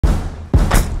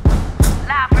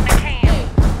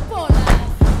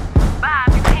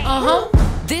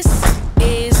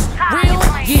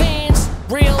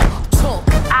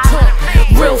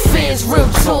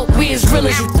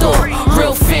as you thought.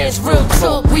 Real fans, real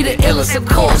talk, we the illest of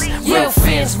course. Real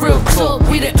fans, real talk,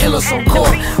 we the illest on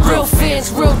court. Real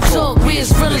fans, real talk, we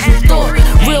as real as you thought.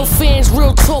 Real fans,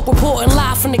 real talk, reporting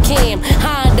live from the cam.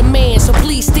 High in demand, so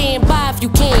please stand by if you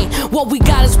can. What we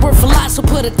got is worth a lot, so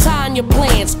put a tie in your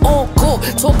plans. On court,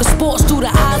 talking sports through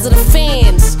the eyes of the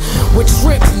fans. With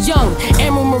Trip Young,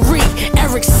 Emerald Marie,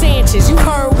 Eric Sanchez. You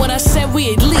heard what I said,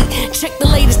 we elite. Check the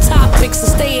latest topics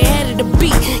and stay ahead of the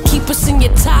beat. Keep us in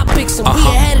your topics and we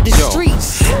ahead of the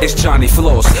streets. It's Johnny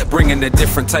Floss, bringing a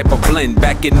different type of blend.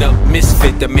 Backing up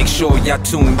Misfit to make sure y'all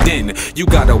tuned in. You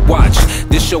gotta watch,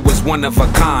 this show is one of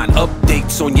a kind.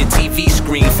 Updates on your TV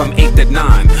screen from 8 to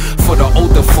 9. For the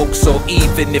older folks, or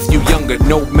even if you younger,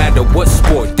 no matter what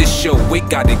sport, this show, we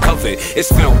got it covered. It's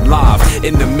filmed live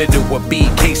in the middle of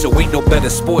BK, so ain't no better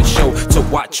sports show to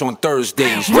watch on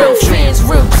Thursdays. Real fans,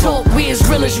 real talk, we as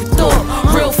real as you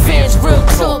thought. Real fans, real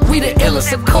talk, we the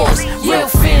illest of course. Real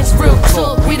fans, real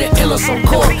talk, we the illest on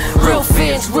court. Real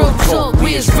fans, real talk,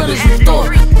 we as real as you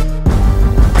thought.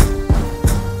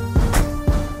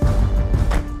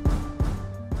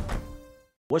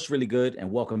 What's really good,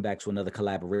 and welcome back to another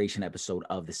collaboration episode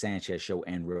of The Sanchez Show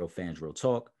and Real Fans, Real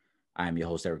Talk. I am your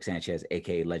host, Eric Sanchez,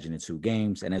 aka Legend in 2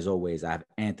 Games. And as always, I have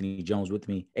Anthony Jones with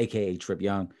me, aka Trip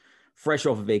Young. Fresh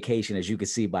off a vacation, as you can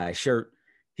see by his shirt.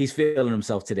 He's feeling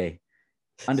himself today.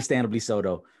 Understandably so,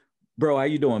 though. Bro, how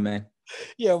you doing, man?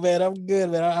 Yeah, man, I'm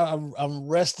good, man. I'm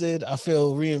rested. I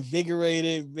feel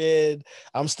reinvigorated, man.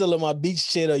 I'm still in my beach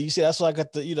chair, though. You see, that's why I got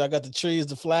I got the trees,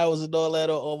 the flowers, and all that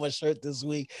on my shirt this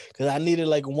week because I needed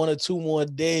like 1 or 2 more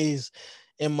days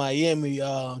in Miami.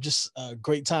 Just a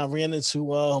great time. Ran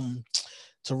into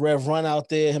Rev Run out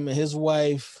there, him and his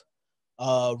wife.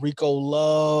 Rico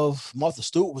Love, Martha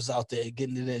Stewart was out there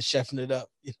getting it in, chefing it up.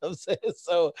 You know what I'm saying?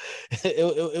 So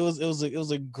it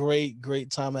was a great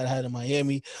time that I had in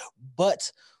Miami.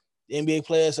 But the NBA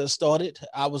players have started.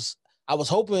 I was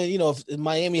hoping, if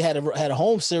Miami had a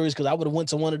home series, because I would have went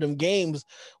to one of them games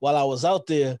while I was out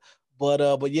there.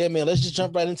 But yeah, man, let's just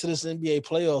jump right into this NBA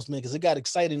playoffs, man, because it got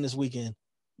exciting this weekend.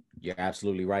 You're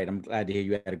absolutely right. I'm glad to hear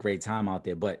you had a great time out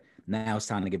there. But now it's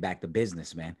time to get back to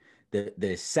business, man.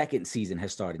 The second season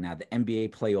has started now, the NBA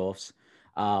playoffs.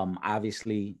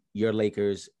 Obviously, your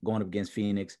Lakers going up against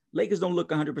Phoenix. Lakers don't look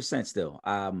 100% still.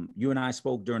 You and I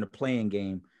spoke during the playing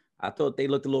game. I thought they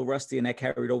looked a little rusty, and that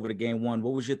carried over to game one.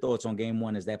 What was your thoughts on game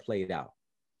one as that played out?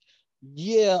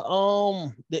 Yeah,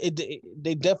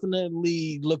 they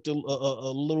definitely looked a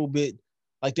little bit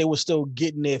like they were still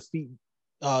getting their feet,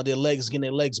 getting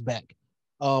their legs back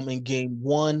in game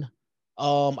one.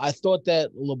 I thought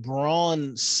that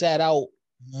LeBron sat out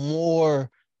more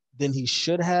than he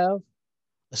should have,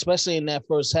 especially in that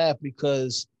first half,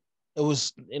 because it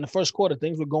was in the first quarter,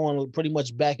 things were going pretty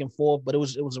much back and forth, but it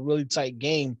was a really tight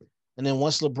game. And then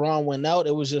once LeBron went out,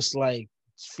 it was just like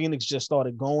Phoenix just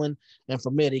started going. And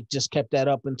from there, they just kept that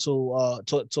up until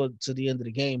to the end of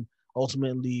the game,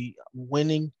 ultimately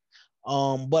winning.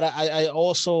 But I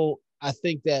also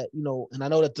think that, and I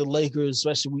know that the Lakers,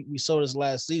 especially we saw this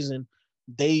last season,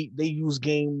 they use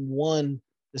game one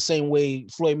the same way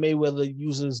Floyd Mayweather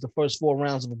uses the first 4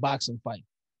 rounds of a boxing fight,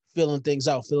 feeling things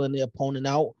out, feeling the opponent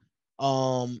out.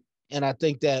 And I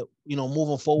think that,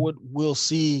 moving forward, we'll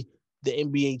see the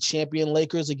NBA champion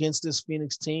Lakers against this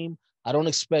Phoenix team. I don't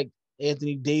expect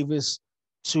Anthony Davis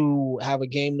to have a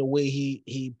game the way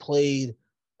he played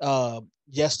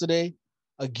yesterday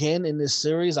again in this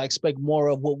series. I expect more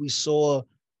of what we saw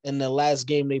in the last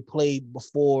game they played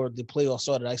before the playoffs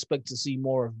started. I expect to see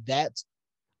more of that.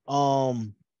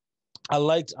 I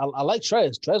like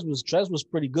Trez. Trez was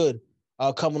pretty good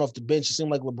coming off the bench. It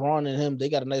seemed like LeBron and him, they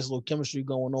got a nice little chemistry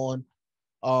going on.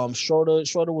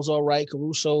 Schroeder was all right.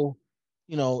 Caruso,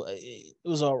 he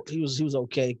was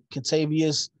okay.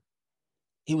 Kentavious,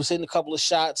 he was hitting a couple of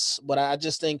shots, but I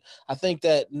think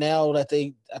that now that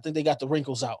they got the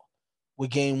wrinkles out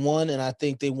with game one, and I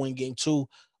think they win game two.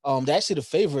 They're actually the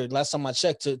favorite last time I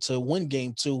checked to win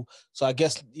game two. So I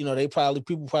guess,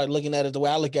 people probably looking at it the way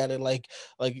I look at it, like,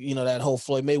 that whole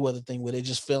Floyd Mayweather thing where they're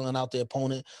just filling out their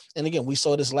opponent. And again, we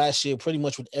saw this last year pretty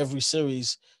much with every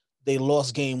series. They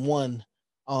lost game one,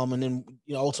 and then,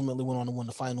 ultimately went on to win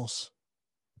the finals.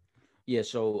 Yeah,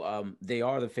 so they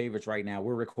are the favorites right now.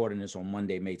 We're recording this on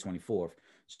Monday, May 24th.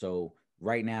 So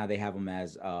right now they have them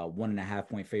as 1.5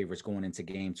 point favorites going into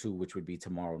game two, which would be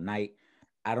tomorrow night.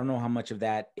 I don't know how much of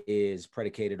that is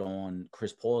predicated on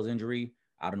Chris Paul's injury.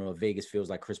 I don't know if Vegas feels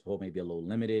like Chris Paul may be a little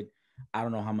limited. I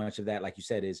don't know how much of that, like you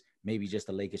said, is maybe just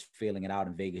the Lakers feeling it out,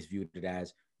 and Vegas viewed it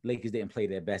as Lakers didn't play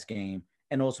their best game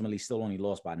and ultimately still only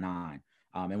lost by 9.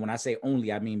 And when I say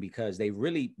only, I mean because they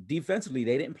really defensively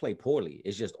they didn't play poorly.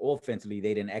 It's just offensively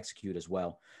they didn't execute as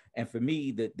well. And for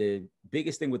me, the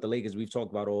biggest thing with the Lakers we've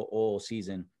talked about all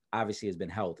season obviously has been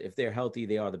health. If they're healthy,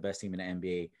 they are the best team in the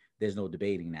NBA. There's no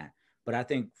debating that. But I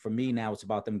think for me now it's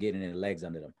about them getting their legs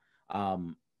under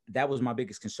them. That was my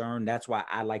biggest concern. That's why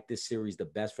I like this series the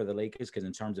best for the Lakers, because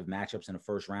in terms of matchups in the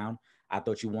first round, I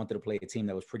thought you wanted to play a team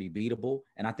that was pretty beatable.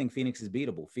 And I think Phoenix is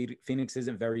beatable. Phoenix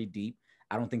isn't very deep.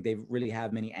 I don't think they really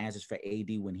have many answers for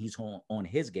AD when he's on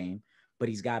his game, but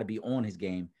he's got to be on his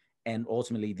game. And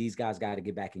ultimately, these guys got to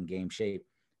get back in game shape.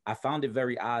 I found it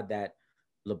very odd that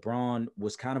LeBron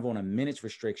was kind of on a minutes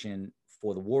restriction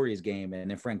for the Warriors game,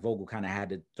 and then Frank Vogel kind of had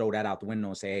to throw that out the window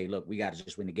and say, hey, look, we got to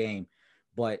just win the game.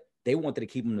 But they wanted to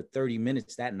keep him to 30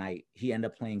 minutes that night. He ended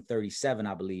up playing 37,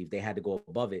 I believe. They had to go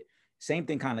above it. Same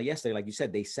thing kind of yesterday. Like you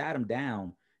said, they sat him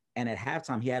down, and at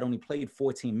halftime, he had only played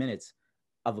 14 minutes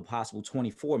of a possible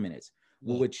 24 minutes,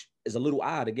 which is a little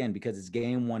odd, again, because it's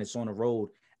game one, it's on the road.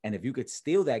 And if you could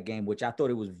steal that game, which I thought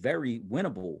it was very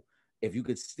winnable, if you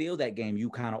could steal that game, you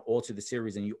kind of alter the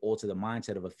series and you alter the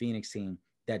mindset of a Phoenix team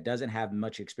that doesn't have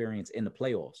much experience in the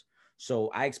playoffs.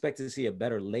 So I expect to see a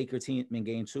better Laker team in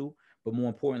game two, but more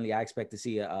importantly, I expect to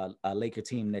see a Laker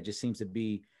team that just seems to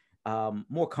be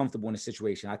more comfortable in the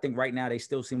situation. I think right now they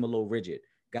still seem a little rigid.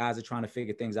 Guys are trying to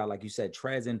figure things out. Like you said,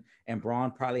 Trez and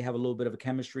Braun probably have a little bit of a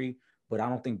chemistry, but I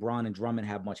don't think Braun and Drummond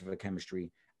have much of a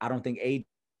chemistry. I don't think AD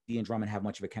and Drummond have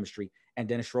much of a chemistry. And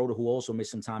Dennis Schroeder, who also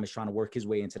missed some time, is trying to work his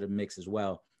way into the mix as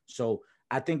well. So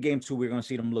I think game two, we're going to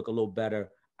see them look a little better.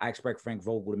 I expect Frank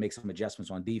Vogel to make some adjustments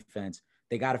on defense.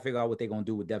 They got to figure out what they're going to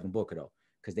do with Devin Booker, though,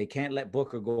 because they can't let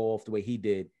Booker go off the way he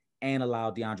did and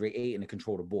allow DeAndre Ayton to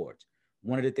control the boards.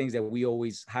 One of the things that we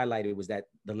always highlighted was that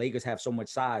the Lakers have so much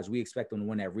size, we expect them to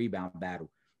win that rebound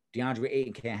battle. DeAndre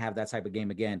Ayton can't have that type of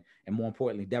game again. And more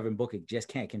importantly, Devin Booker just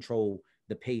can't control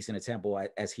the pace and the tempo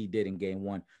as he did in game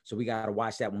one. So we got to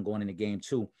watch that one going into game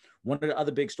two. One of the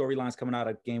other big storylines coming out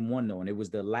of game one, though, and it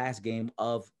was the last game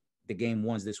of the game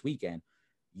ones this weekend,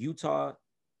 Utah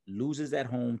loses at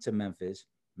home to Memphis.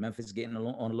 Memphis is getting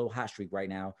on a little hot streak right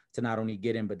now to not only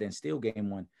get in, but then steal game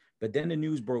one. But then the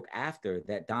news broke after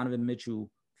that Donovan Mitchell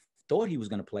thought he was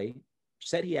going to play,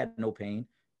 said he had no pain,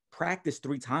 practiced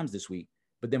 3 times this week.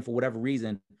 But then for whatever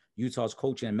reason, Utah's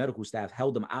coaching and medical staff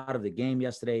held him out of the game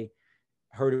yesterday.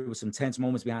 Heard it was some tense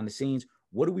moments behind the scenes.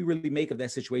 What do we really make of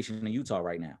that situation in Utah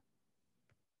right now?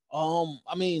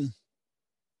 I mean,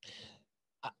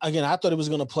 again, I thought he was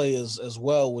going to play as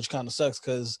well, which kind of sucks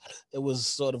because it was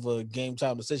sort of a game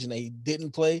time decision that he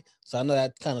didn't play. So I know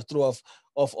that kind of threw off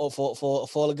for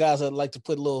all the guys that like to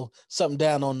put a little something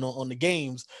down on the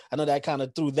games. I know that kind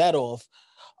of threw that off.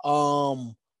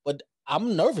 But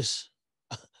I'm nervous.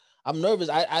 I'm nervous.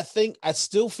 I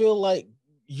still feel like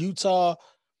Utah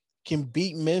can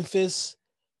beat Memphis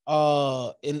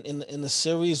in the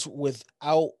series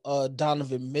without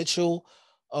Donovan Mitchell.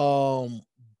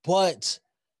 But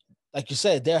like you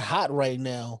said, they're hot right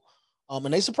now.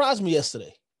 And they surprised me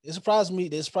yesterday. They surprised me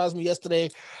yesterday.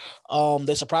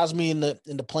 They surprised me in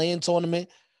the play-in tournament.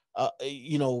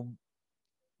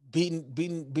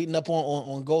 Beating up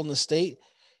on Golden State,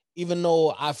 even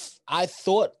though I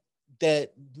thought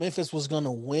that Memphis was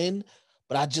gonna win,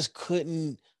 but I just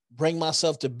couldn't bring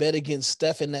myself to bet against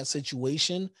Steph in that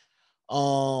situation.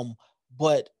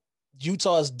 But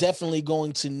Utah is definitely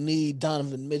going to need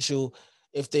Donovan Mitchell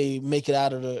if they make it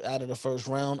out of the first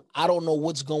round. I don't know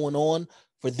what's going on.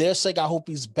 For their sake, I hope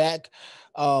he's back.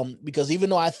 Because even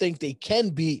though I think they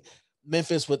can beat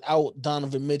Memphis without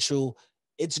Donovan Mitchell,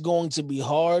 it's going to be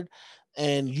hard.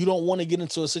 And you don't want to get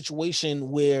into a situation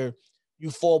where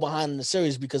you fall behind in the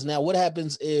series, because now what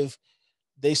happens if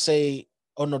they say,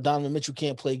 oh no, Donovan Mitchell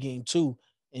can't play game 2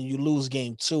 and you lose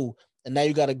game 2. And now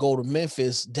you got to go to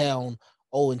Memphis down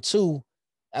 0-2.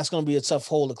 That's going to be a tough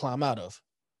hole to climb out of.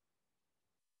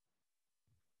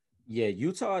 Yeah,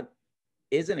 Utah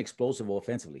isn't explosive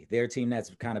offensively. They're a team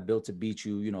that's kind of built to beat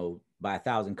you, by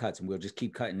 1,000 cuts, and we'll just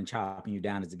keep cutting and chopping you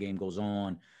down as the game goes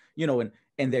on,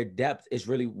 and their depth is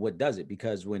really what does it,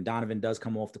 because when Donovan does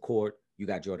come off the court, you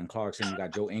got Jordan Clarkson, you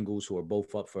got Joe Ingles, who are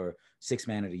both up for 6th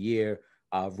man of the year.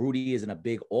 Rudy isn't a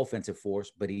big offensive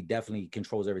force, but he definitely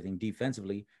controls everything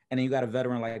defensively. And then you got a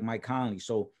veteran like Mike Conley.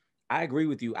 So I agree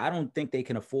with you. I don't think they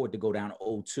can afford to go down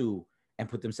 0-2 and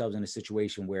put themselves in a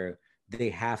situation where they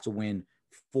have to win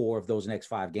 4 of those next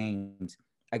 5 games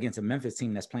against a Memphis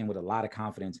team that's playing with a lot of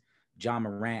confidence. John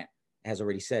Morant has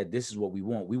already said, this is what we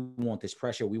want. We want this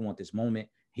pressure. We want this moment.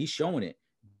 He's showing it.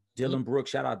 Dylan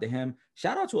Brooks, shout out to him.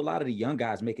 Shout out to a lot of the young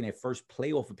guys making their first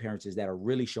playoff appearances that are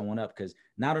really showing up, because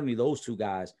not only those 2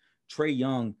 guys, Trae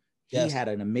Young, He had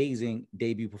an amazing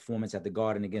debut performance at the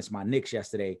Garden against my Knicks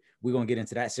yesterday. We're going to get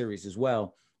into that series as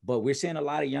well. But we're seeing a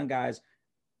lot of young guys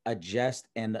adjust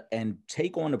and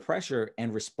take on the pressure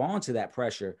and respond to that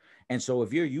pressure. And so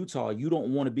if you're Utah, you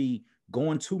don't want to be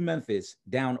going to Memphis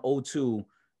down 0-2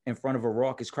 in front of a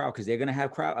raucous crowd, because they're going to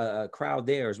have a crowd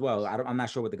there as well. I'm not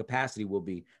sure what the capacity will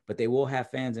be, but they will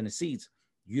have fans in the seats.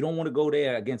 You don't want to go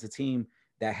there against a team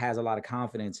that has a lot of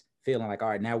confidence, feeling like, all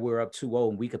right, now we're up 2-0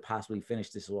 and we could possibly finish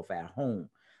this off at home.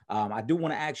 I do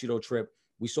want to ask you though, Trip,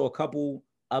 we saw a couple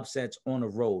upsets on the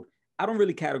road. I don't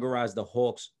really categorize the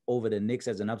Hawks over the Knicks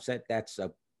as an upset. That's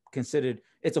considered,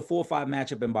 it's a 4-5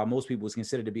 matchup, and by most people it's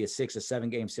considered to be a 6 or 7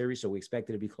 game series, so we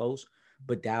expect it to be close.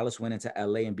 But Dallas went into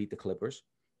LA and beat the Clippers,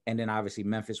 and then obviously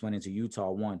Memphis went into Utah,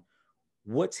 won.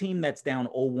 What team that's down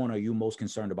 0-1 are you most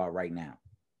concerned about right now?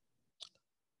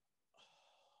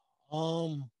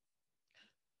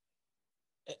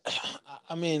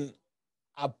 I mean,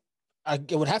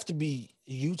 it would have to be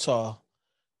Utah,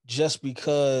 just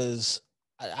because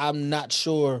I'm not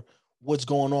sure what's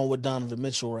going on with Donovan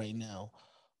Mitchell right now.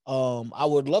 I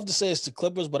would love to say it's the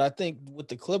Clippers, but I think with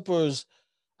the Clippers,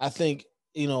 I think,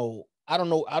 I don't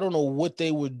know what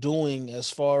they were doing as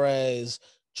far as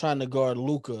trying to guard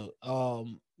Luka.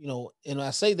 And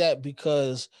I say that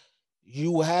because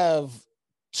you have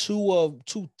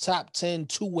two top 10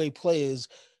 two-way players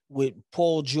with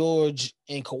Paul George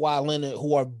and Kawhi Leonard,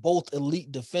 who are both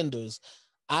elite defenders.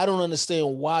 I don't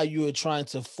understand why you are trying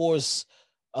to force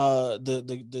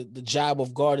the job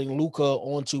of guarding Luka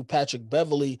onto Patrick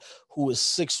Beverly, who is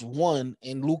 6'1",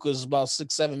 and Luka is about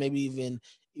 6'7", maybe even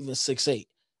 6'8".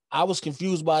 I was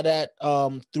confused by that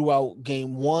throughout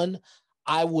game one.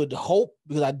 I would hope,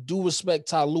 because I do respect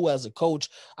Ty Lue as a coach,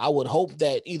 I would hope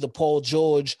that either Paul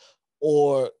George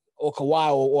or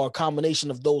Kawhi or a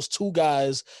combination of those two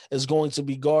guys is going to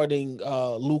be guarding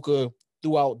Luka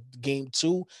throughout game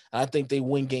two. And I think they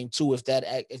win game two if that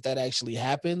actually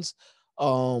happens.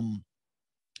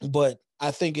 But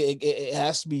I think it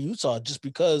has to be Utah, just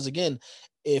because, again,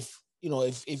 if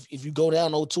you go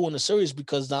down 0-2 in the series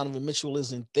because Donovan Mitchell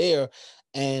isn't there,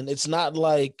 and it's not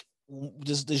like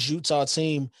this Utah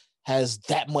team has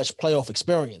that much playoff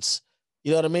experience. You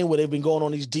know what I mean? Where they've been going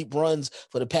on these deep runs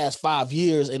for the past 5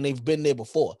 years, and they've been there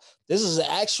before. This is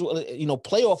actually,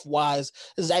 playoff wise,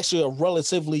 this is actually a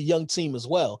relatively young team as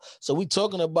well. So we're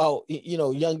talking about,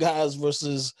 young guys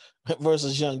versus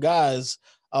young guys.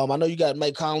 I know you got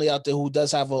Mike Conley out there who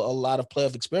does have a lot of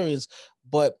playoff experience,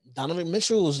 but Donovan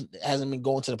Mitchell hasn't been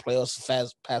going to the playoffs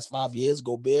the past 5 years.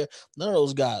 Gobert, none of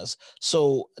those guys.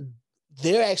 So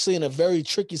they're actually in a very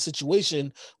tricky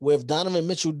situation where if Donovan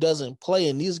Mitchell doesn't play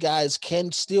and these guys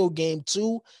can steal game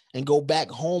two and go back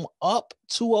home up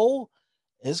 2-0,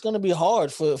 it's going to be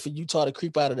hard for Utah to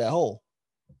creep out of that hole.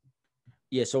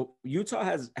 Yeah, so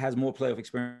Utah has more playoff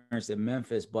experience than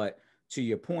Memphis, but to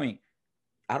your point,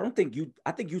 I think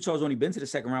Utah's only been to the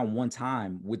second round one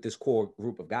time with this core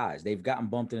group of guys. They've gotten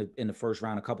bumped in the first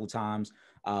round a couple times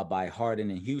by Harden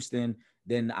and Houston.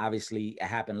 Then obviously it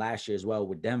happened last year as well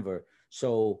with Denver.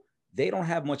 So they don't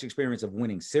have much experience of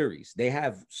winning series. They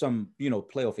have some,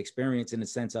 playoff experience in the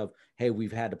sense of, hey,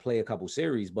 we've had to play a couple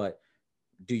series, but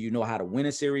do you know how to win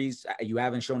a series? You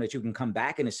haven't shown that you can come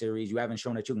back in a series. You haven't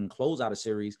shown that you can close out a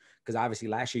series, because obviously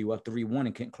last year you were up 3-1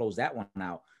 and couldn't close that one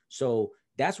out. So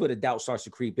that's where the doubt starts to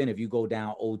creep in. If you go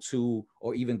down 0-2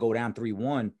 or even go down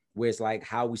 3-1, where it's like,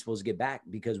 how are we supposed to get back?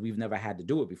 Because we've never had to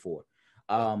do it before.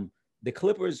 The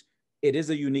Clippers, it is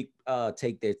a unique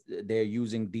take that they're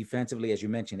using defensively. As you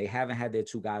mentioned, they haven't had their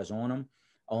two guys on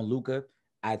Luka.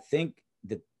 I think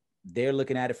that they're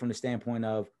looking at it from the standpoint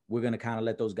of, we're going to kind of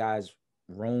let those guys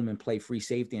roam and play free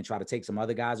safety and try to take some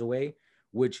other guys away,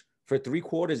 which for 3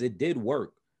 quarters, it did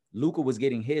work. Luka was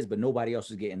getting his, but nobody else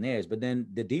was getting theirs. But then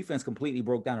the defense completely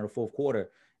broke down in the fourth quarter.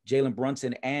 Jalen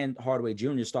Brunson and Hardaway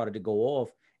Jr. started to go off,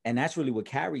 and that's really what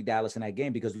carried Dallas in that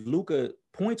game, because Luka,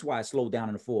 points-wise, slowed down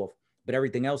in the fourth, but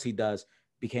everything else he does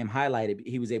became highlighted.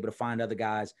 He was able to find other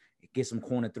guys, get some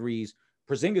corner threes.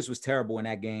 Porzingis was terrible in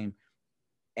that game,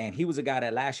 and he was a guy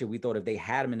that last year we thought if they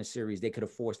had him in the series, they could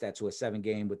have forced that to a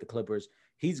 7-game with the Clippers.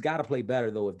 He's got to play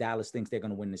better, though, if Dallas thinks they're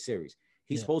going to win the series.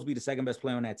 He's supposed to be the second-best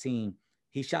player on that team.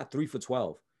 He shot 3 for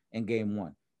 12 in game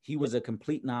one. He was a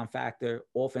complete non-factor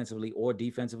offensively or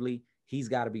defensively. He's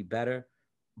got to be better.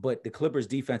 But the Clippers'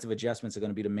 defensive adjustments are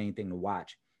going to be the main thing to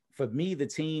watch. For me, the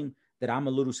team that I'm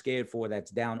a little scared for that's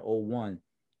down 0-1,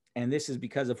 and this is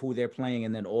because of who they're playing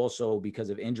and then also because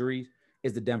of injuries,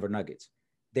 is the Denver Nuggets.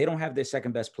 They don't have their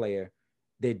second-best player.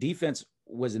 Their defense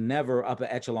was never upper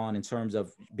echelon in terms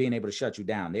of being able to shut you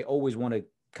down. They always want to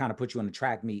kind of put you on the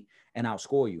track meet and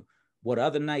outscore you. What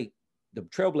other night, the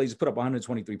Trailblazers put up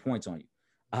 123 points on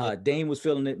you. Dame was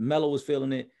feeling it. Melo was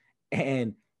feeling it.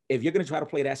 And if you're going to try to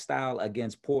play that style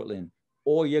against Portland,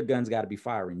 all your guns got to be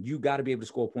firing. You got to be able to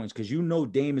score points because you know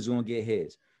Dame is going to get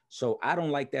his. So I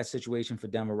don't like that situation for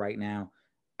Denver right now.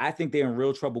 I think they're in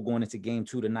real trouble going into game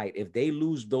 2 tonight. If they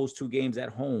lose those 2 games at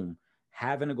home,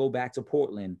 having to go back to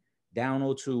Portland down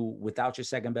 0-2 without your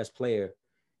second best player,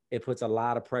 it puts a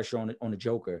lot of pressure on the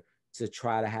Joker to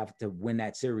try to have to win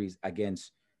that series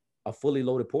against a fully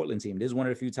loaded Portland team. This is one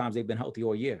of the few times they've been healthy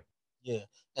all year. Yeah,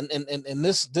 and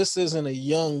this isn't a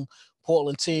young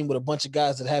Portland team with a bunch of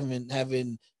guys that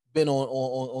haven't been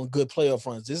on good playoff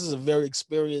runs. This is a very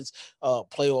experienced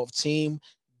playoff team.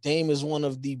 Dame is one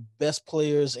of the best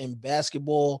players in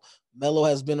basketball. Melo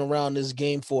has been around this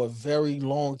game for a very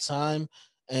long time,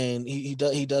 and he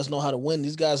does know how to win.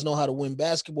 These guys know how to win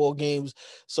basketball games.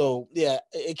 So yeah,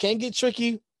 it can get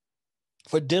tricky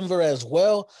for Denver as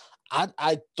well.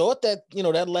 I thought that, you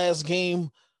know, that last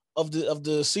game of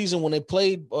the season when they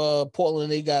played Portland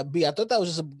and they got beat, I thought that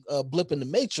was just a blip in the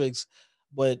matrix.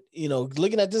 But, you know,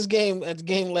 looking at the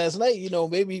game last night, you know,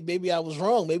 maybe I was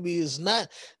wrong. Maybe it's not.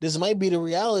 This might be the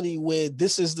reality where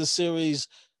this is the series,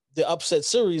 the upset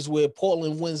series where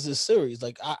Portland wins this series.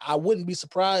 Like I wouldn't be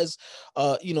surprised.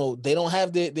 You know, they don't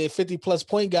have their 50+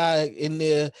 point guy in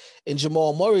there in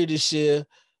Jamal Murray this year.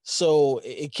 So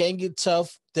it can get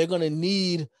tough. They're going to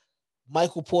need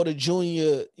Michael Porter Jr.,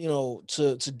 you know,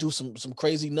 to do some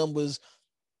crazy numbers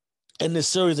in this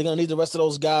series. They're gonna need the rest of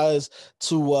those guys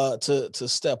to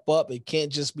step up. It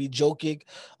can't just be Jokic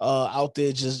out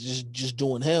there just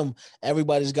doing him.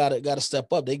 Everybody's got to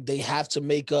step up. They have to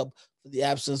make up for the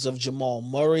absence of Jamal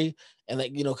Murray, and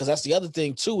like, you know, because that's the other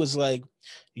thing too. Is like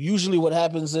usually what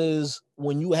happens is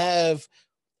when you have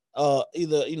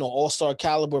either, you know, all-star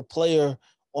caliber player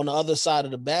on the other side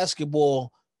of the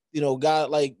basketball, you know, guy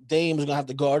like Dame is gonna have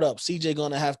to guard up. CJ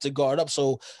gonna have to guard up.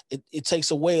 So it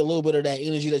takes away a little bit of that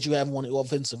energy that you have on the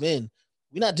offensive end.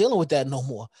 We're not dealing with that no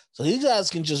more. So these guys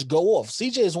can just go off.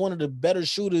 CJ is one of the better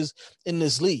shooters in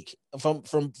this league from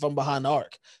behind the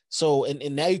arc. So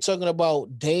and now you're talking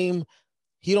about Dame.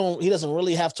 He doesn't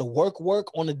really have to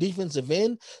work on the defensive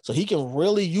end. So he can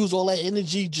really use all that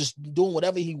energy just doing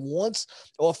whatever he wants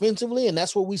offensively. And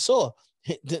that's what we saw.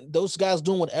 Those guys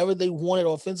doing whatever they wanted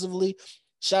offensively.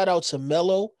 Shout out to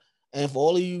Melo, and for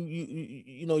all of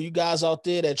you know, you guys out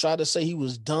there that tried to say he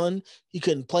was done, he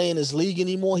couldn't play in this league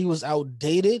anymore, he was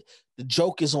outdated. The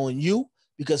joke is on you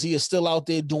because he is still out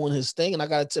there doing his thing, and I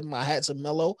gotta tip my hat to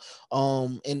Melo.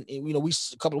 And you know,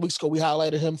 a couple of weeks ago we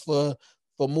highlighted him for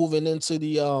moving into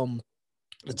the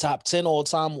top 10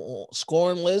 all-time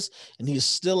scoring list, and he's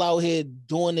still out here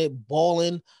doing it,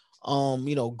 balling.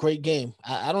 You know, great game.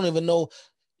 I don't even know.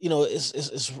 You know,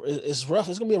 it's rough.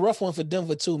 It's gonna be a rough one for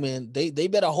Denver too, man. They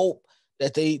better hope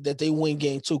that they win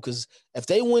game 2, because if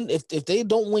they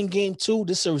don't win game 2,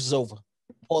 this series is over.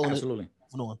 Absolutely.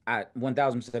 I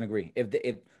 1000% agree.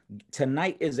 If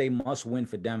tonight is a must win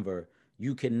for Denver,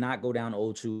 you cannot go down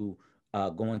 0-2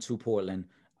 going to Portland.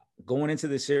 Going into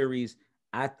the series,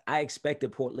 I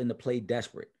expected Portland to play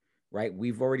desperate, right?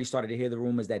 We've already started to hear the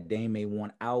rumors that Dame may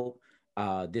want out.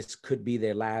 This could be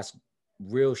their last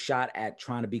real shot at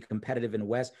trying to be competitive in the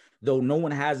West, though no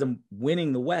one has them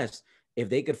winning the West. If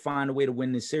they could find a way to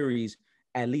win this series,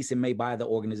 at least it may buy the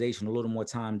organization a little more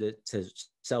time to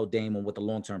sell Dame on what the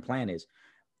long-term plan is.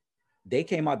 They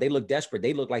came out, they looked desperate.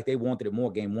 They looked like they wanted it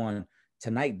more game 1.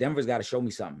 Tonight, Denver's got to show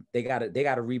me something. They got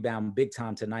to rebound big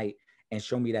time tonight and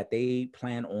show me that they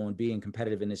plan on being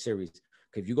competitive in this series.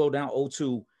 If you go down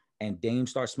 0-2 and Dame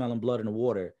starts smelling blood in the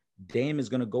water, Dame is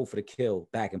going to go for the kill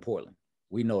back in Portland.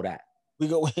 We know that.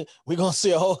 We're gonna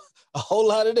see a whole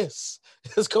lot of this.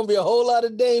 It's gonna be a whole lot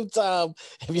of Dame time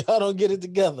if y'all don't get it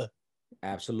together.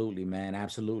 Absolutely, man.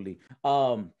 Absolutely.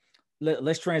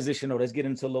 Let's transition though. Let's get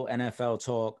into a little NFL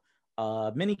talk.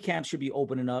 Mini camp should be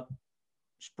opening up.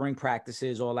 Spring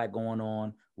practices, all that going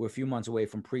on. We're a few months away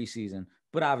from preseason,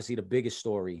 but obviously the biggest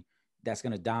story that's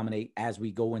going to dominate as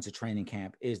we go into training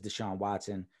camp is Deshaun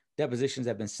Watson. Depositions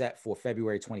have been set for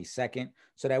February 22nd.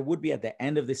 So that would be at the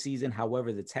end of the season.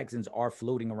 However, the Texans are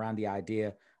floating around the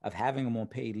idea of having him on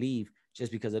paid leave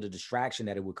just because of the distraction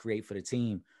that it would create for the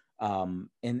team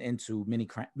into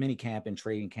mini camp and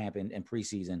training camp and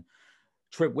preseason.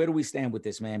 Trip, where do we stand with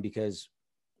this, man? Because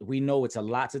we know it's a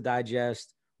lot to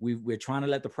digest. We're trying to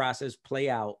let the process play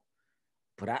out.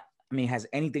 But I mean, has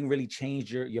anything really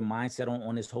changed your mindset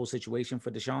on this whole situation for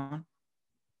Deshaun?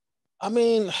 I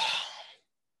mean,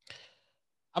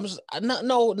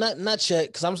 not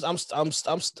yet, because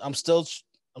I'm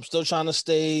still trying to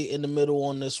stay in the middle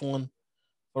on this one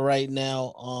for right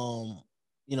now.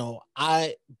 You know,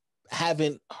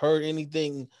 haven't heard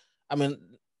anything. I mean,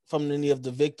 from any of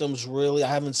the victims, really. I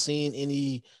haven't seen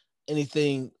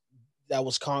anything that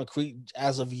was concrete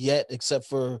as of yet, except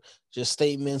for just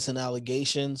statements and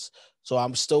allegations. So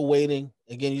I'm still waiting.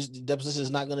 Again, the deposition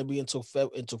is not going to be until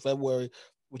February,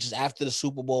 which is after the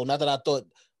Super Bowl. Not that I thought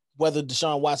whether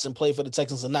Deshaun Watson played for the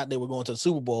Texans or not, they were going to the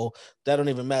Super Bowl. That don't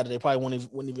even matter. They probably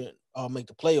wouldn't even make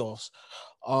the playoffs.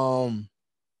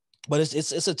 But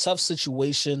it's a tough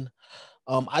situation.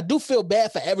 I do feel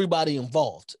bad for everybody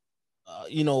involved,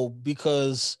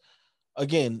 because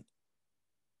again,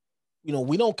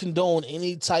 we don't condone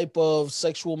any type of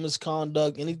sexual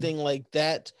misconduct, anything like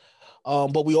that.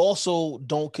 But we also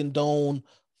don't condone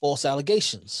false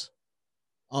allegations.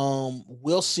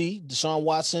 We'll see. Deshaun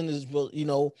Watson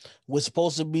was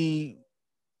supposed to be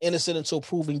innocent until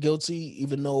proven guilty,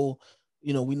 even though,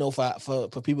 we know for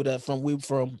people that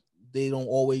they don't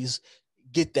always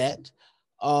get that.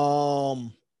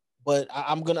 But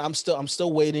I'm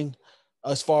still waiting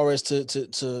as far as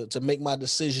to make my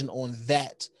decision on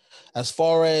that. As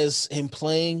far as him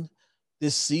playing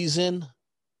this season,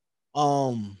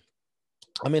 I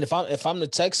mean, if I'm the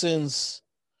Texans,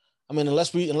 I mean,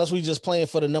 unless we just playing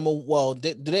for the number. Well,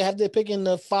 do they have their pick in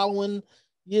the following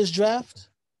year's draft?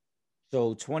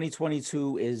 So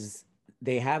 2022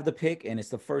 they have the pick, and it's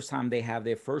the first time they have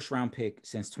their first round pick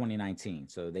since 2019.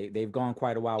 So they've gone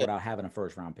quite a while without having a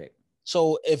first round pick.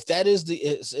 So if that is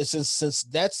since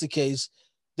that's the case,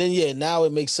 then yeah, now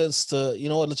it makes sense to,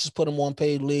 let's just put them on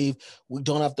paid leave. We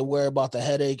don't have to worry about the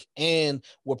headache, and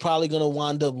we're probably going to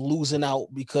wind up losing out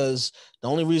because the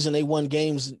only reason they won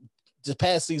games this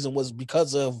past season was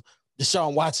because of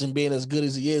Deshaun Watson being as good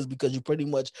as he is, because you pretty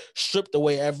much stripped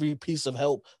away every piece of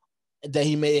help that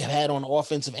he may have had on the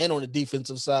offensive and on the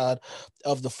defensive side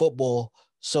of the football.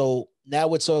 So now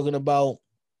we're talking about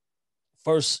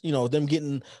first,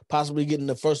 them possibly getting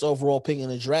the first overall pick in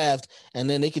the draft, and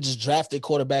then they could just draft their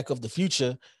quarterback of the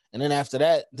future. And then after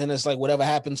that, then it's like whatever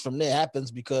happens from there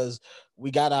happens, because we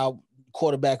got our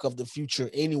quarterback of the future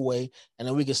anyway. And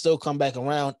then we can still come back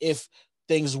around if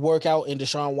things work out in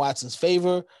Deshaun Watson's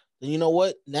favor. Then you know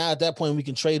what? Now at that point we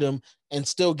can trade him and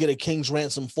still get a king's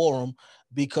ransom for him,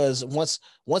 because once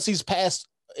he's passed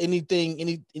any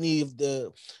of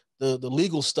the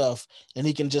legal stuff and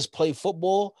he can just play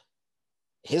football,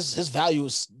 his value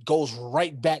goes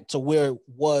right back to where it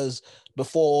was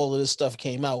before all of this stuff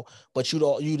came out. But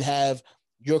you'd have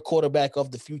your quarterback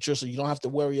of the future, so you don't have to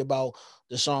worry about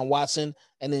Deshaun Watson.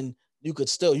 And then you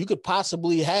could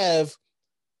possibly have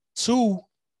two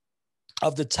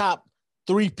of the top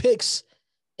 3 picks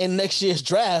in next year's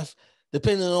draft,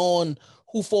 depending on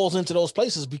who falls into those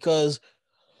places. Because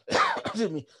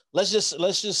let's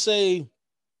just say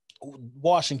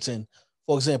Washington,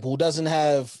 for example, who doesn't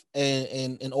have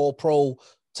an all-pro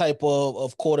type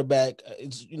of quarterback.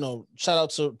 It's, shout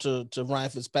out to Ryan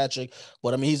Fitzpatrick,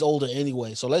 but I mean, he's older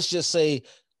anyway. So let's just say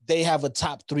they have a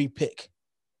top 3 pick.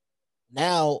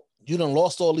 Now you done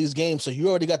lost all these games, so you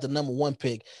already got the number 1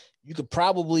 pick. You could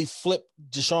probably flip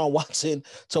Deshaun Watson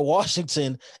to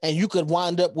Washington, and you could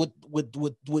wind up with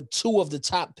 2 of the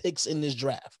top picks in this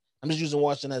draft. I'm just using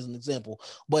Washington as an example,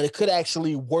 but it could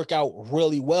actually work out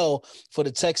really well for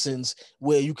the Texans,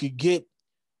 where you could get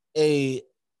the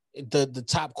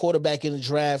top quarterback in the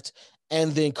draft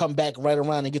and then come back right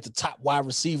around and get the top wide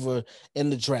receiver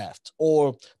in the draft,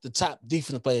 or the top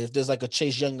defensive player. If there's like a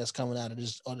Chase Young that's coming out of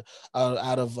this,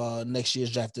 out of next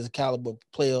year's draft, there's a caliber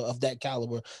player of that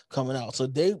caliber coming out. So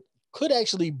they could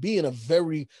actually be in a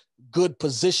very good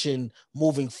position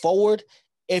moving forward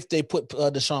if they put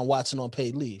Deshaun Watson on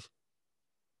paid leave.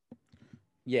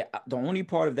 Yeah, the only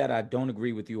part of that I don't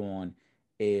agree with you on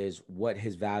is what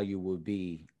his value would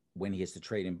be when he hits the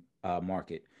trading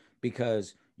market,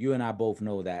 because you and I both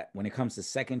know that when it comes to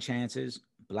second chances,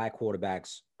 black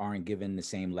quarterbacks aren't given the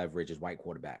same leverage as white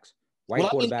quarterbacks. White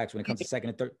quarterbacks, when it comes to second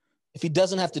and third, if he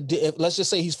doesn't have to, let's just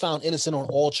say he's found innocent on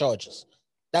all charges,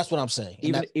 that's what I'm saying.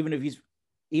 Even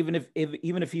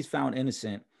if he's found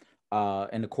innocent,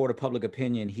 in the court of public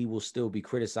opinion, he will still be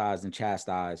criticized and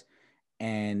chastised.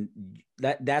 And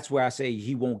that's where I say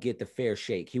he won't get the fair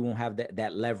shake. He won't have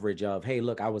that leverage of, hey,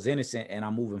 look, I was innocent and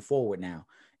I'm moving forward now.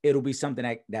 It'll be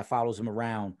something that follows him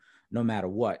around no matter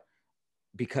what,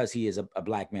 because he is a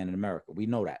black man in America. We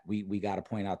know that. We got to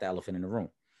point out the elephant in the room.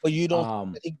 But you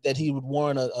don't think that he would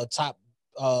warrant a top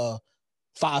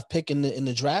 5 pick in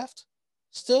the draft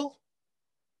still?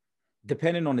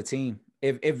 Depending on the team.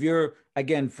 If you're,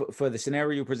 again, for the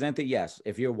scenario you presented, yes.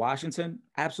 If you're Washington,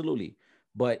 absolutely.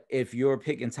 But if you're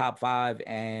picking top 5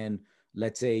 and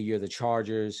let's say you're the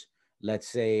Chargers, let's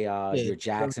say you're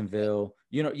Jacksonville,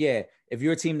 Yeah, if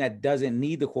you're a team that doesn't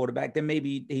need the quarterback, then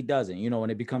maybe he doesn't,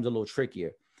 and it becomes a little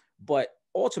trickier. But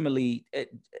ultimately,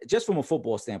 just from a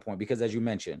football standpoint, because as you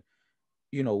mentioned,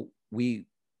 we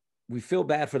feel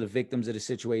bad for the victims of the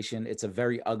situation. It's a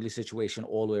very ugly situation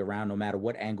all the way around, no matter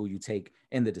what angle you take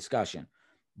in the discussion.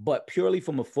 But purely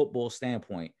from a football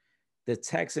standpoint, the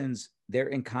Texans, their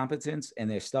incompetence and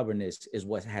their stubbornness is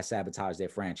what has sabotaged their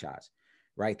franchise,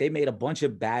 right? They made a bunch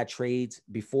of bad trades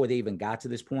before they even got to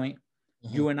this point.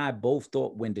 Mm-hmm. You and I both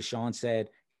thought when Deshaun said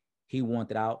he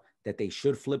wanted out that they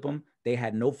should flip him. They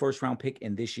had no first-round pick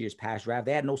in this year's past draft.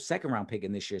 They had no second-round pick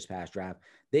in this year's past draft.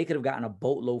 They could have gotten a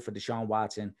boatload for Deshaun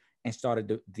Watson and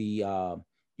started the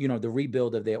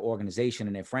rebuild of their organization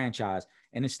and their franchise.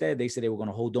 And instead, they said they were going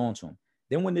to hold on to him.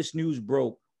 Then when this news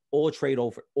broke, all trade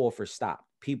offers stopped.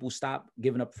 People stopped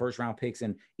giving up first-round picks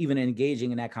and even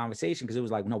engaging in that conversation because it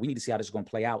was like, no, we need to see how this is going to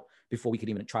play out before we could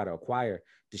even try to acquire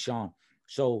Deshaun.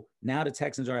 So now the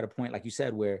Texans are at a point, like you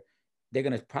said, where they're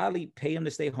going to probably pay him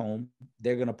to stay home.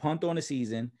 They're going to punt on the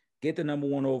season, get the number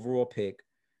 1 overall pick,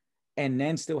 and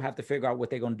then still have to figure out what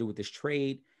they're going to do with this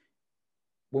trade.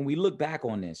 When we look back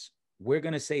on this, we're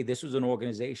going to say this was an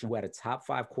organization who had a top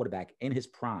 5 quarterback in his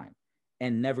prime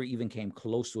and never even came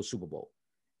close to a Super Bowl.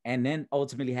 And then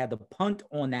ultimately had the punt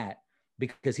on that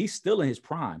because he's still in his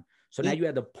prime. So now you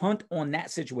had the punt on that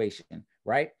situation,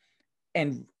 right?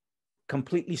 And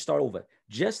completely start over.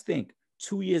 Just think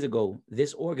 2 years ago,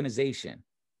 this organization,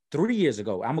 3 years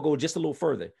ago, I'm going to go just a little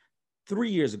further. 3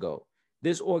 years ago,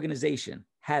 this organization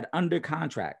had under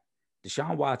contract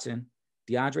Deshaun Watson,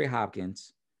 DeAndre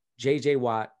Hopkins, J.J.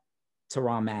 Watt,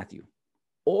 Tyrann Mathieu.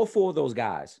 All 4 of those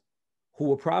guys who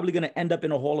were probably going to end up in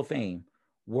the Hall of Fame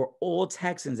were all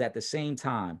Texans at the same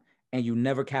time, and you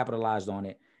never capitalized on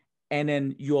it. And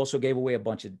then you also gave away a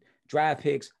bunch of draft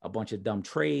picks, a bunch of dumb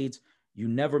trades. You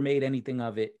never made anything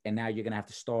of it, and now you're going to have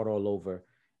to start all over.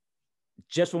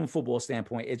 Just from a football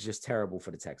standpoint, it's just terrible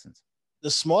for the Texans.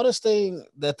 The smartest thing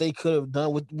that they could have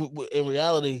done with in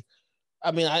reality,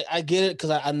 I mean, I get it because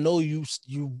I know you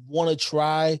want to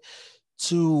try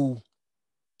to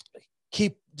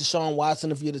keep Deshaun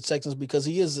Watson if you're the Texans because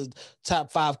he is a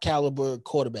top 5 caliber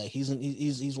quarterback. He's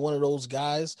one of those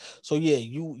guys. So yeah,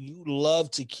 you love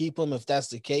to keep him if that's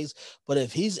the case. But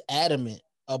if he's adamant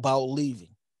about leaving,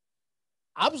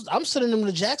 I'm sending him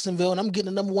to Jacksonville and I'm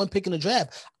getting the number 1 pick in the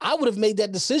draft. I would have made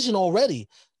that decision already.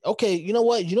 Okay, you know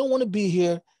what? You don't want to be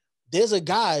here. There's a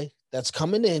guy that's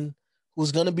coming in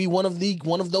who's going to be one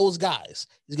of those guys.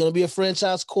 He's going to be a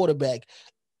franchise quarterback.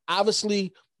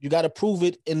 Obviously, you got to prove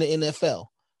it in the NFL.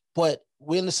 But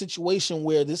we're in a situation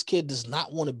where this kid does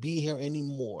not want to be here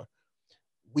anymore.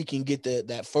 We can get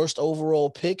that first overall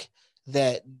pick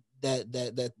that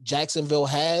Jacksonville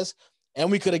has. And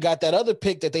we could have got that other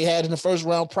pick that they had in the first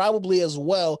round probably as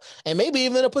well. And maybe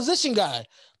even a position guy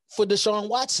for Deshaun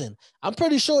Watson. I'm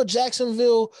pretty sure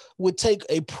Jacksonville would take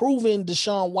a proven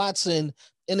Deshaun Watson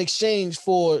in exchange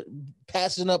for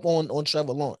passing up on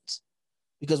Trevor Lawrence.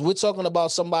 Because we're talking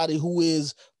about somebody who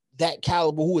is that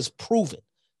caliber, who is proven,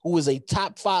 who is a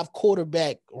top 5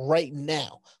 quarterback right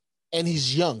now. And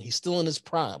he's young. He's still in his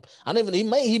prime.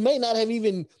 He may not have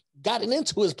even gotten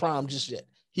into his prime just yet.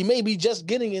 He may be just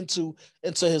getting into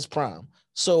his prime.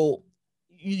 So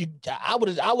I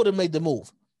would have made the move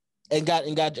and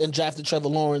drafted Trevor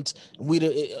Lawrence.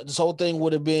 This whole thing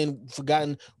would have been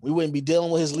forgotten. We wouldn't be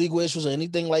dealing with his legal issues or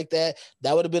anything like that.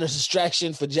 That would have been a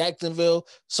distraction for Jacksonville.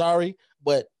 Sorry,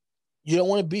 but you don't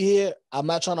want to be here. I'm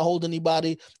not trying to hold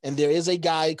anybody. And there is a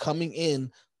guy coming in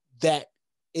that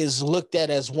is looked at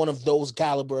as one of those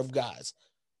caliber of guys.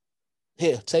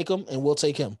 Here, take him and we'll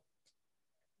take him.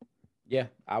 Yeah,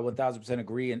 I 1000%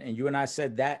 agree. And you and I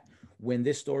said that when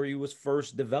this story was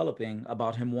first developing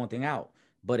about him wanting out.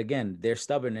 But again, their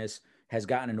stubbornness has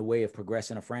gotten in the way of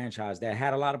progressing a franchise that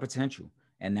had a lot of potential.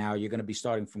 And now you're going to be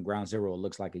starting from ground zero, it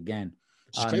looks like again.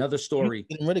 Another story.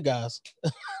 Getting rid of guys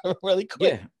really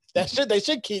quick. Yeah. They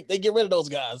should get rid of those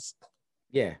guys.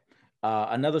 Yeah.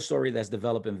 Another story that's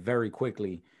developing very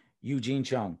quickly. Eugene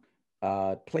Chung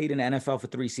played in the NFL for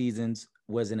 3 seasons,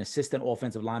 was an assistant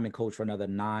offensive lineman coach for another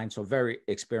 9. So very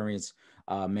experienced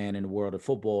man in the world of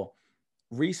football.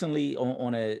 Recently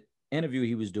on an interview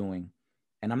he was doing,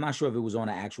 and I'm not sure if it was on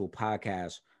an actual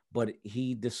podcast, but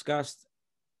he discussed,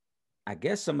 I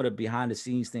guess, some of the behind the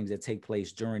scenes things that take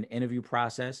place during the interview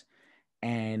process.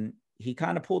 And he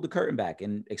kind of pulled the curtain back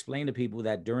and explained to people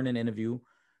that during an interview,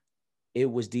 it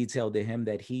was detailed to him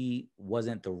that he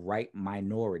wasn't the right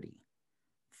minority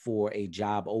for a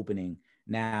job opening.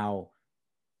 Now,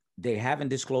 they haven't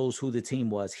disclosed who the team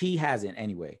was. He hasn't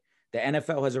anyway. The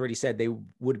NFL has already said they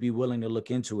would be willing to look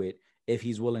into it if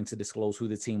he's willing to disclose who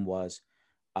the team was.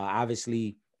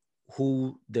 obviously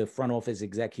who the front office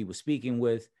exec he was speaking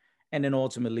with, and then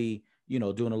ultimately,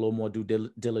 doing a little more due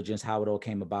diligence, how it all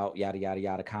came about, yada, yada,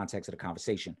 yada, context of the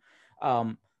conversation.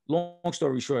 Long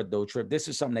story short, though, Trip, this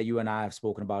is something that you and I have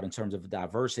spoken about in terms of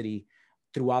diversity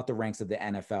throughout the ranks of the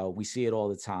NFL. We see it all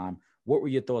the time. What were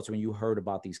your thoughts when you heard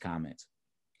about these comments?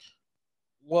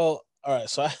 Well, all right.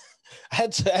 So I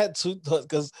had two thoughts,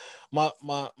 because my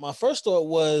first thought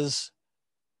was,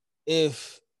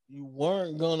 if you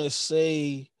weren't gonna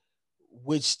say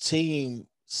which team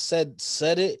said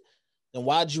it, then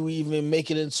why'd you even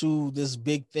make it into this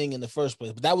big thing in the first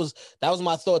place? But that was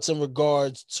my thoughts in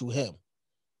regards to him.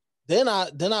 Then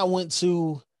I went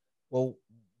to, well,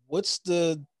 what's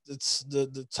the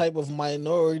type of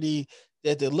minority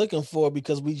that they're looking for,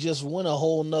 because we just won a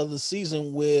whole nother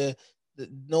season where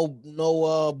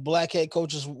no black head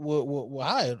coaches were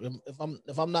hired,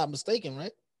 if I'm not mistaken,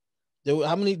 right?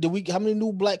 How many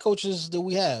new black coaches do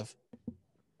we have,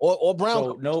 or brown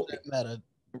coaches, no, for that matter?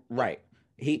 Right.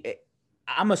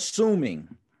 I'm assuming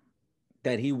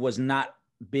that he was not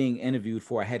being interviewed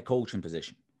for a head coaching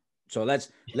position. So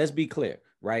let's be clear,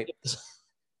 right?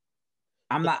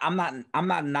 I'm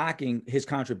not knocking his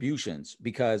contributions,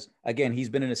 because again, he's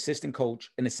been an assistant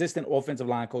offensive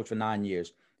line coach for 9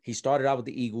 years. He started out with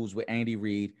the Eagles with Andy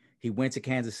Reid. He went to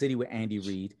Kansas City with Andy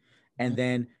Reid, and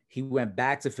then he went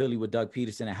back to Philly with Doug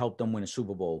Peterson and helped them win a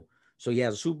Super Bowl. So he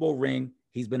has a Super Bowl ring.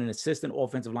 He's been an assistant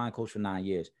offensive line coach for 9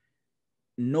 years.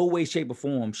 No way, shape, or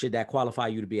form should that qualify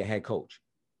you to be a head coach.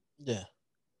 Yeah.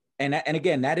 And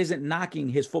again, that isn't knocking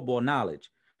his football knowledge,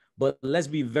 but let's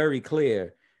be very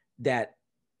clear that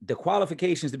the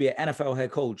qualifications to be an NFL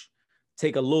head coach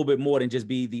take a little bit more than just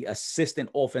be the assistant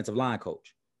offensive line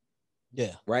coach.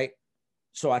 Yeah. Right.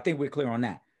 So I think we're clear on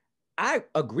that. I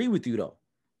agree with you, though.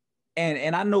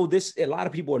 And I know this, a lot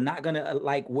of people are not going to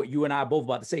like what you and I are both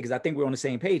about to say, because I think we're on the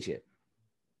same page here.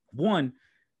 One,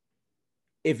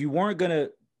 if you weren't going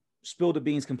to spill the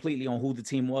beans completely on who the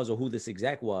team was or who this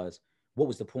exec was, what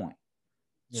was the point?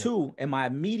 Yeah. Two, and my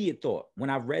immediate thought when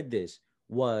I read this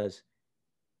was,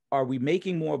 are we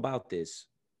making more about this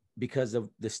because of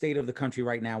the state of the country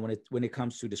right now when it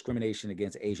comes to discrimination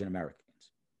against Asian Americans?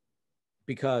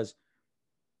 Because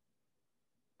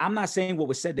I'm not saying what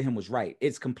was said to him was right.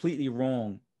 It's completely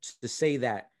wrong to say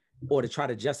that, or to try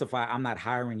to justify, I'm not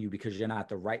hiring you because you're not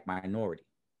the right minority.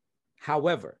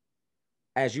 However,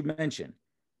 as you mentioned,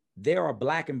 there are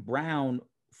black and brown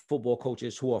football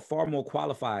coaches who are far more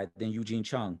qualified than Eugene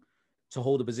Chung to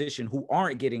hold a position who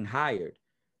aren't getting hired.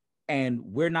 And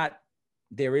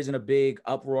there isn't a big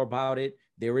uproar about it.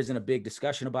 There isn't a big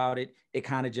discussion about it. It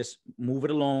kind of just move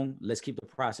it along. Let's keep the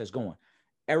process going.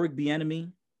 Eric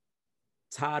Bieniemy,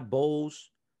 Todd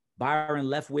Bowles, Byron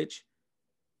Leftwich,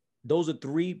 those are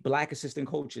three black assistant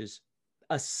coaches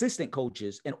and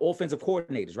offensive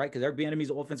coordinators, right? Because Eric Bieniemy is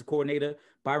an offensive coordinator,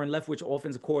 Byron Leftwich,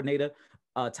 offensive coordinator,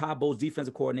 Todd Bowles,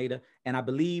 defensive coordinator, and I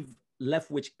believe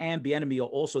Leftwich and Bieniemy are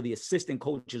also the assistant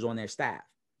coaches on their staff.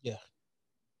 Yeah.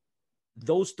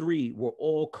 Those three were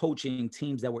all coaching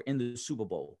teams that were in the Super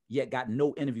Bowl, yet got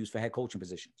no interviews for head coaching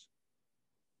positions.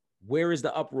 Where is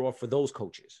the uproar for those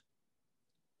coaches?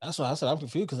 That's why I said I'm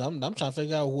confused, because I'm trying to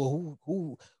figure out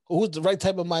who's the right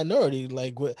type of minority.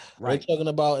 Like what we're talking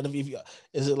about, and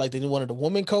is it like they wanted a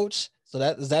woman coach? So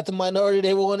is that the minority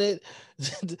they wanted?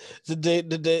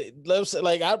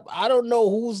 Like I don't know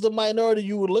who's the minority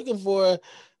you were looking for,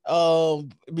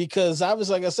 because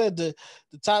obviously, like I said, the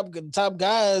top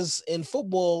guys in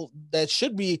football that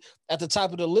should be at the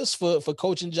top of the list for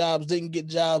coaching jobs didn't get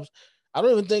jobs. I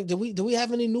don't even think do we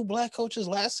have any new black coaches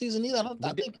last season either?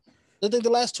 I think the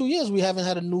last 2 years we haven't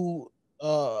had a new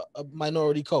a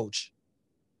minority coach.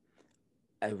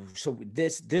 So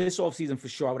this offseason for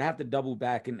sure, I would have to double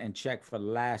back and check for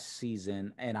last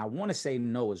season, and I want to say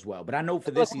no as well. But I know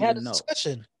for this season, no.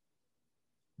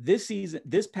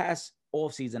 This past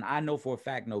offseason, I know for a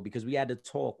fact no, because we had to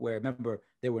talk where, remember,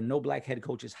 there were no black head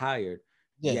coaches hired.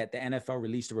 Yeah. Yet the NFL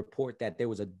released a report that there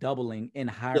was a doubling in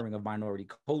hiring of minority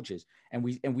coaches, and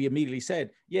we immediately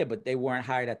said, yeah, but they weren't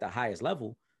hired at the highest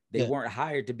level. They weren't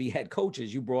hired to be head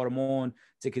coaches. You brought them on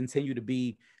to continue to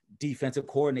be defensive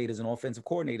coordinators and offensive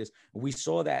coordinators. We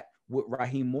saw that with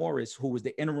Raheem Morris, who was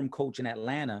the interim coach in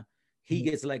Atlanta. He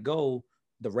gets let go.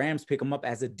 The Rams pick him up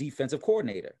as a defensive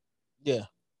coordinator. Yeah.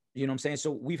 You know what I'm saying?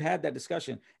 So we've had that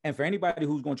discussion. And for anybody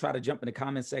who's going to try to jump in the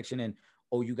comment section and,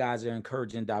 oh, you guys are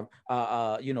encouraging,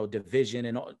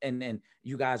 division and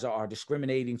you guys are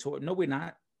discriminating toward. No, we're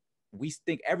not. We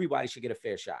think everybody should get a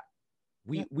fair shot.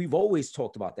 We've always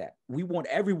talked about that. We want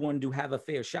everyone to have a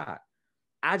fair shot.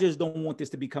 I just don't want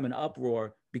this to become an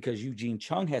uproar because Eugene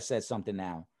Chung has said something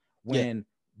now when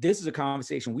this is a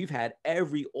conversation we've had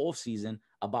every offseason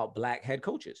about black head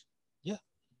coaches. Yeah,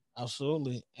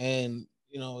 absolutely. And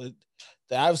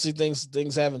obviously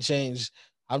things haven't changed.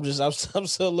 I'm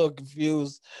still a little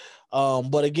confused.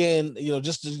 But again,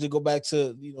 just to go back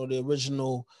to the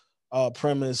original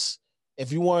premise,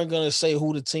 if you weren't gonna say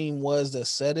who the team was that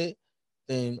said it,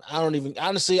 then I don't even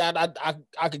honestly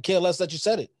I could care less that you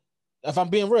said it. If I'm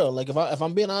being real, like if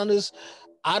I'm being honest,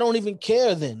 I don't even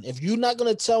care then. If you're not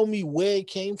gonna tell me where it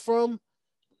came from,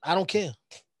 I don't care.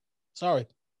 Sorry.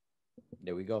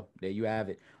 There we go. There you have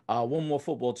it. One more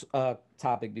football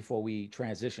topic before we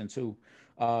transition to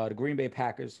the Green Bay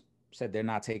Packers said they're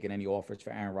not taking any offers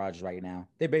for Aaron Rodgers right now.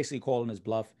 They're basically calling his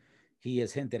bluff. He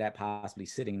has hinted at possibly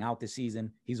sitting out this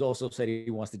season. He's also said he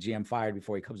wants the GM fired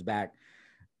before he comes back.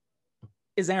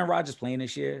 Is Aaron Rodgers playing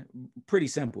this year? Pretty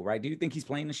simple, right? Do you think he's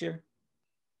playing this year?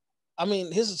 I mean,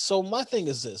 my thing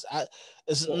is this.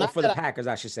 It's or not for the Packers,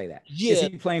 I should say that. Yeah. Is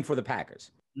he playing for the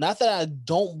Packers? Not that I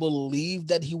don't believe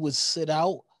that he would sit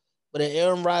out, but at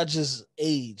Aaron Rodgers'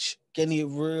 age, can he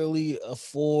really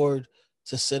afford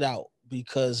to sit out?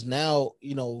 Because now,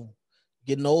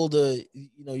 getting older,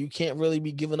 you can't really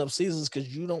be giving up seasons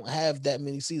because you don't have that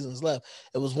many seasons left.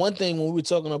 It was one thing when we were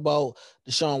talking about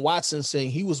Deshaun Watson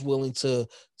saying he was willing to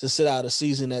sit out a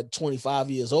season at 25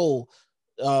 years old.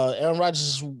 Aaron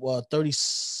Rodgers is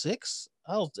 36.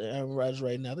 How's Aaron Rodgers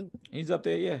right now? He's up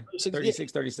there, yeah. 36, yeah.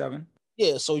 37.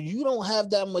 Yeah, so you don't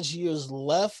have that much years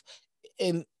left.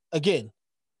 And again,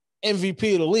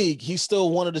 MVP of the league, he's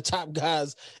still one of the top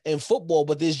guys in football,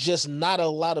 but there's just not a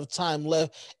lot of time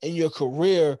left in your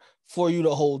career for you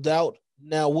to hold out.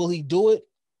 Now, will he do it?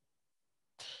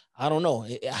 I don't know.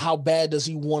 How bad does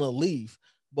he want to leave?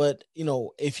 But,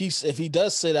 if he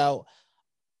does sit out,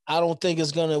 I don't think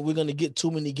we're gonna get too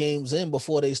many games in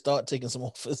before they start taking some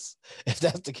offers. If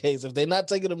that's the case, if they're not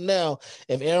taking them now,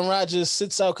 if Aaron Rodgers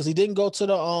sits out because he didn't go to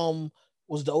the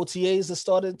was the OTAs that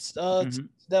started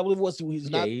that was he's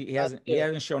not. He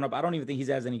hasn't shown up. I don't even think he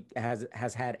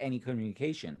has had any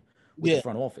communication with the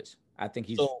front office. I think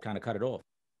he's kind of cut it off.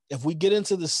 If we get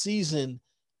into the season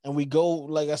and we go,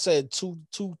 like I said,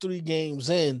 3 games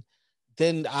in,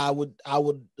 then I would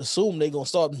assume they're gonna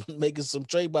start making some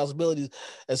trade possibilities,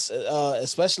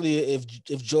 especially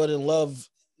if Jordan Love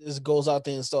goes out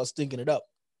there and starts stinking it up.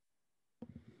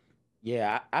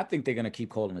 Yeah, I think they're gonna keep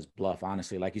calling his bluff.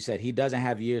 Honestly, like you said, he doesn't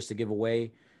have years to give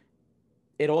away.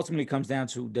 It ultimately comes down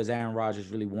to, does Aaron Rodgers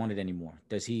really want it anymore?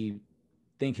 Does he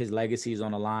think his legacy is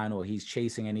on the line, or he's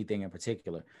chasing anything in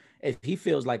particular? If he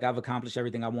feels like I've accomplished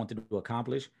everything I wanted to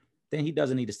accomplish, then he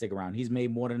doesn't need to stick around. He's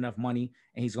made more than enough money,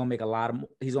 and he's gonna make a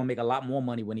lot more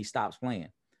money when he stops playing.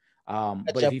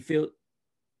 But if he feels,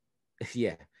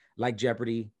 like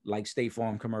Jeopardy, like State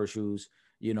Farm commercials,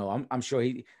 I'm sure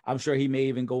he may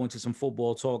even go into some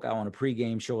football talk on a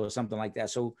pregame show or something like that.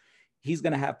 So he's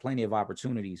gonna have plenty of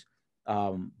opportunities.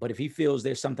 But if he feels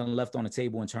there's something left on the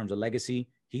table in terms of legacy,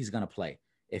 he's gonna play.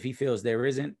 If he feels there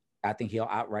isn't, I think he'll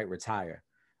outright retire.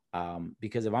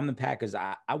 Because if I'm the Packers,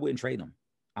 I wouldn't trade him.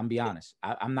 I'm be honest.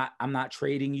 I'm not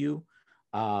trading you.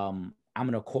 I'm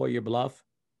gonna call your bluff.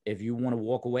 If you want to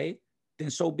walk away, then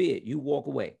so be it. You walk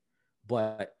away.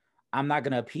 But I'm not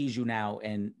gonna appease you now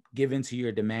and give into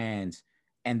your demands,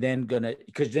 and then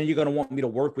because then you're gonna want me to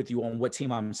work with you on what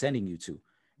team I'm sending you to.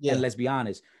 Yeah. And let's be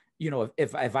honest,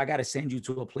 if I gotta send you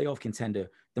to a playoff contender,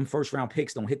 them first round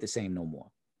picks don't hit the same no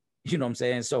more. You know what I'm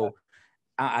saying? So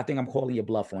I think I'm calling your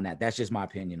bluff on that. That's just my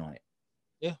opinion on it.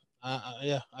 Yeah,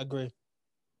 I agree.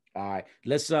 All right,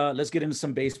 let's get into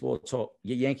some baseball talk.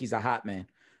 Your Yankees are hot, man.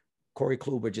 Corey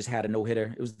Kluber just had a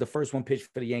no-hitter. It was the first one pitched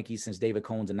for the Yankees since David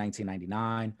Combs in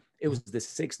 1999. It was the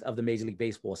 6th of the Major League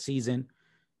Baseball season.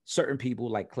 Certain people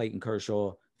like Clayton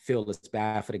Kershaw feel it's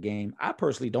bad for the game. I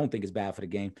personally don't think it's bad for the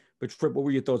game. But Tripp, what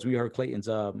were your thoughts when you heard Clayton's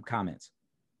comments?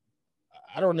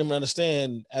 I don't even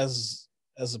understand as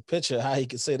a pitcher how he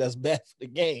could say that's bad for the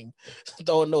game.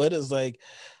 Throwing no-hitters, like,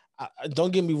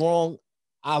 don't get me wrong.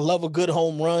 I love a good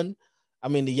home run. I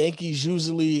mean, the Yankees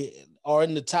usually are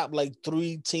in the top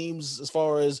 3 teams as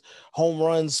far as home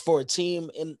runs for a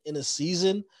team in a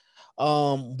season.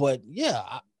 But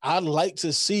yeah, I'd like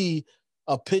to see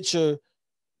a pitcher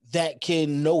that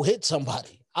can no-hit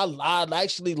somebody. I'd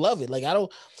actually love it.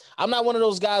 I'm not one of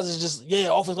those guys that's just,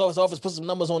 offense, put some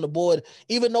numbers on the board,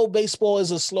 even though baseball is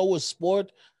a slower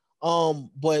sport.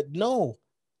 But no,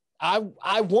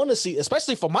 I want to see,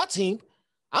 especially for my team,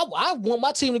 I want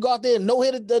my team to go out there and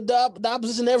no-hit the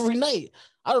opposition every night.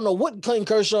 I don't know what Clayton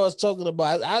Kershaw is talking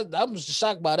about. I'm just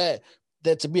shocked by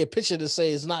that to be a pitcher to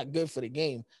say it's not good for the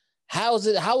game. How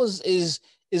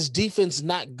is defense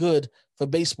not good for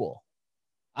baseball?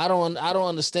 I don't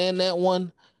understand that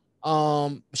one.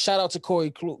 Shout out to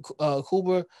Corey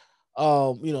Kluber.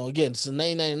 Again, since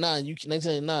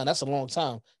 1999, that's a long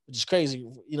time, which is crazy,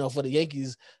 for the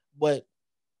Yankees. But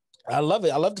I love it.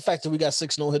 I love the fact that we got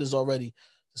 6 no-hitters already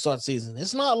to start the season.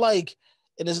 It's not like,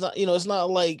 it's not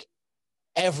like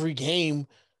every game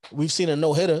we've seen a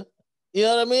no-hitter. You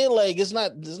know what I mean? Like it's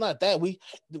not that.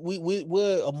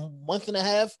 We're a month and a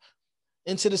half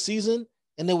into the season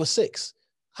and there were 6.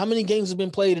 How many games have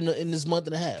been played in this month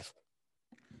and a half?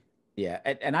 Yeah,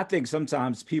 and I think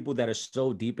sometimes people that are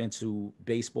so deep into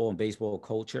baseball and baseball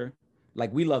culture,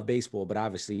 like we love baseball, but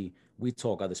obviously we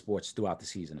talk other sports throughout the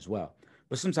season as well.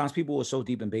 But sometimes people who are so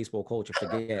deep in baseball culture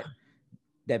forget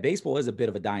that baseball is a bit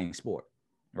of a dying sport,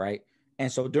 right?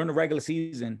 And so during the regular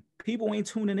season, people ain't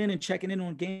tuning in and checking in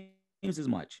on games as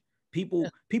much. People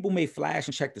may flash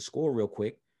and check the score real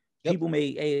quick. Yep. People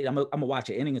may, hey, I'm gonna watch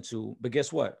an inning or two, but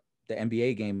guess what? The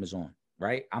NBA game is on,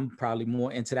 right? I'm probably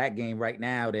more into that game right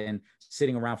now than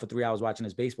sitting around for 3 hours watching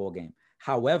this baseball game.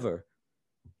 However,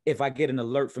 if I get an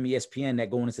alert from ESPN that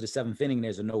going into the 7th inning,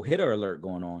 there's a no-hitter alert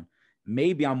going on,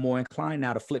 maybe I'm more inclined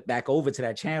now to flip back over to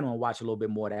that channel and watch a little bit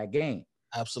more of that game.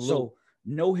 Absolutely. So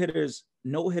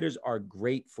no-hitters are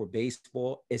great for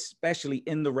baseball, especially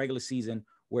in the regular season,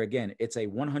 where again, it's a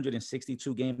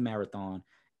 162 game marathon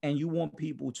and you want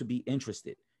people to be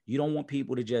interested. You don't want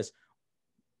people to just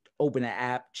open an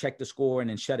app, check the score, and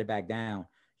then shut it back down.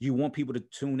 You want people to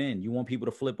tune in. You want people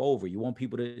to flip over. You want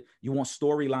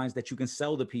storylines that you can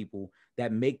sell to people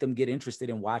that make them get interested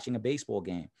in watching a baseball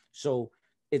game. So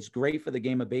it's great for the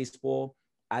game of baseball.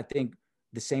 I think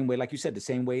the same way, like you said, the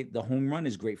same way the home run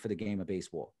is great for the game of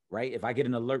baseball, right? If I get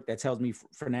an alert that tells me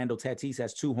Fernando Tatis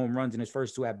has 2 home runs in his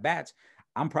first 2 at-bats,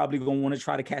 I'm probably going to want to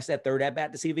try to catch that 3rd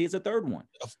at-bat to see if he has a 3rd one.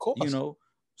 Of course.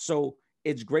 So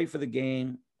it's great for the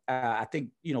game. I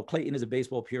think, Clayton is a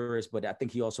baseball purist, but I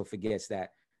think he also forgets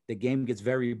that the game gets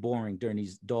very boring during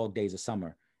these dog days of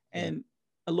summer. And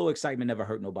a little excitement never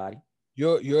hurt nobody.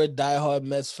 You're a diehard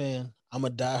Mets fan. I'm a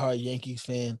diehard Yankees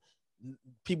fan.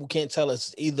 People can't tell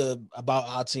us either about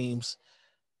our teams.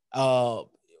 But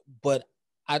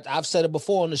I've said it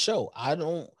before on the show. I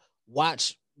don't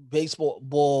watch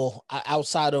baseball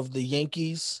outside of the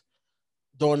Yankees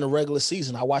during the regular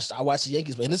season. I watch the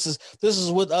Yankees, and this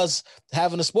is with us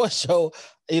having a sports show.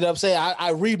 You know what I'm saying?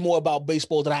 I read more about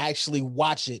baseball than I actually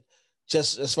watch it,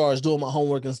 just as far as doing my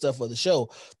homework and stuff for the show.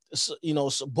 So,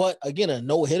 but again, a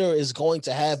no-hitter is going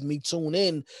to have me tune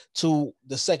in to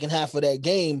the second half of that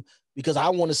game because I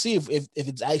want to see if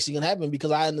it's actually going to happen,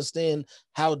 because I understand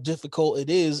how difficult it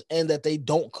is and that they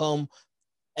don't come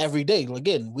every day.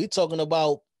 Again, we're talking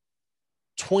about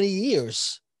 20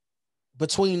 years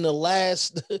between the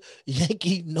last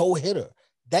Yankee no-hitter.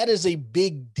 That is a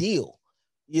big deal.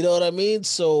 You know what I mean?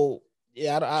 So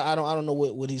yeah, I don't know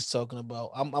what he's talking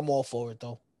about. I'm all for it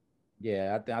though.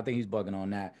 Yeah, I think he's bugging on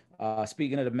that.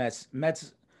 Speaking of the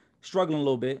Mets struggling a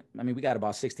little bit. I mean, we got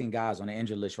about 16 guys on the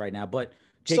injured list right now, but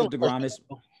Jacob DeGrom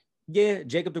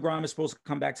is supposed to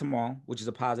come back tomorrow, which is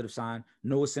a positive sign.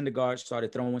 Noah Syndergaard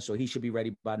started throwing, so he should be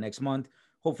ready by next month.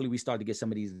 Hopefully we start to get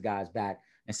some of these guys back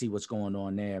and see what's going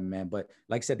on there, man. But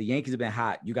like I said, the Yankees have been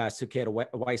hot. You guys took care of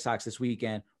the White Sox this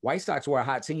weekend. White Sox were a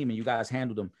hot team, and you guys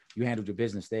handled them. You handled your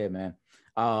business there, man.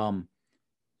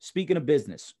 Speaking of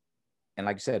business, and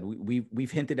like I said,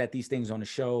 we've hinted at these things on the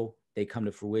show. They come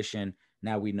to fruition.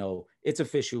 Now we know it's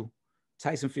official.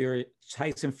 Tyson Fury,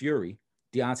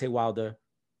 Deontay Wilder,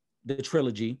 the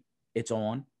trilogy, it's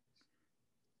on.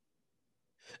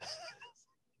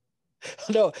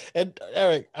 No, and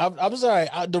Eric, I'm sorry.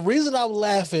 The reason I'm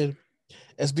laughing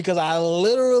is because I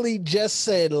literally just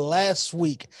said last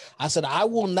week, I said, I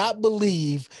will not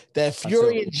believe that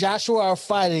Fury and Joshua are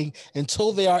fighting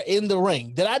until they are in the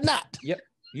ring. Did I not? Yep,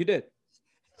 you did.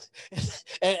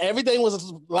 And everything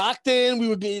was locked in. We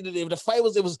would be, the fight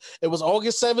was, it was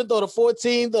August 7th or the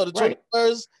 14th or the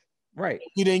 21st. Right.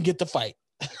 We didn't get the fight.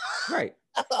 Right.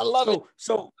 I love it.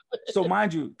 So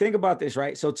mind you, think about this,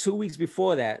 right? So 2 weeks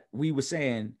before that, we were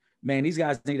saying, man, these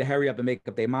guys need to hurry up and make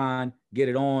up their mind, get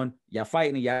it on. Y'all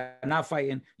fighting, y'all not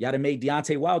fighting. Y'all done made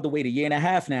Deontay Wilder wait 1.5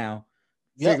 years now.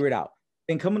 Figure it out.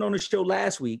 And coming on the show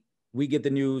last week, we get the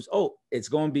news, it's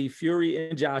going to be Fury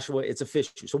and Joshua. It's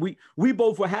official. So we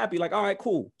both were happy, like, all right,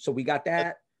 cool. So we got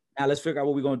that. Now let's figure out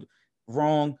what we're going to do.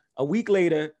 Wrong. A week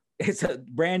later, it's a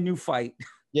brand new fight.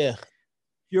 Yeah.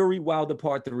 Fury Wilder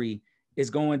Part 3 is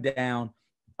going down.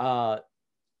 I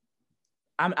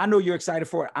know you're excited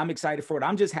for it. I'm excited for it.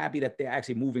 I'm just happy that they're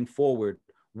actually moving forward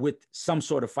with some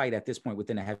sort of fight at this point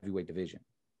within the heavyweight division.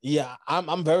 Yeah,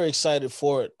 I'm very excited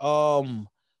for it.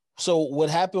 So what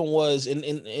happened was,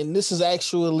 and this is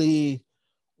actually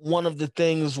one of the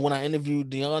things when I interviewed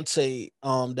Deontay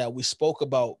that we spoke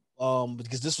about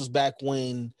because this was back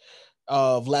when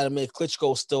Vladimir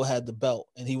Klitschko still had the belt,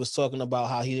 and he was talking about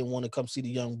how he didn't want to come see the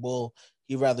young bull.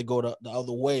 He'd rather go the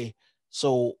other way.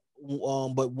 So,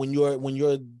 but when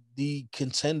you're the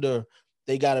contender,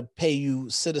 they got to pay you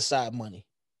sit aside money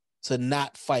to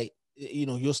not fight. You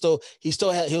know, he'll still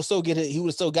get it. He would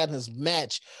have still gotten his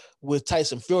match with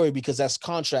Tyson Fury because that's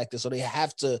contracted. So they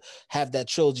have to have that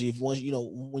trilogy. If once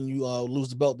when you lose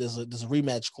the belt, there's a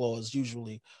rematch clause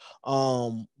usually.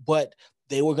 But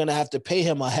they were gonna have to pay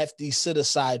him a hefty sit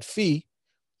aside fee,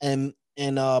 and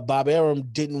Bob Arum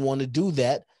didn't want to do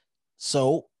that.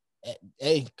 So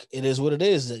hey, it is what it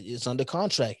is. It's under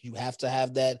contract. You have to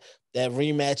have that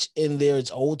rematch in there.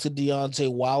 It's owed to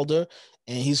Deontay Wilder,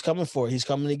 and he's coming for it. He's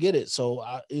coming to get it. So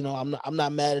I'm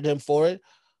not mad at him for it.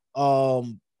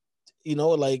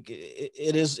 Like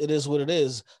it is what it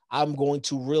is. I'm going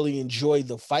to really enjoy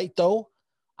the fight though.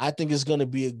 I think it's going to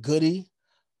be a goodie.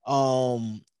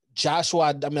 Joshua,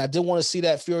 I didn't want to see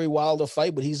that Fury Wilder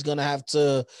fight, but he's gonna have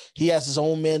to. He has his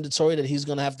own mandatory that he's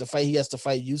gonna have to fight. He has to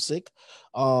fight Usyk,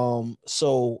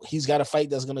 so he's got a fight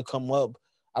that's gonna come up.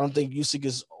 I don't think Usyk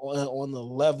is on the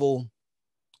level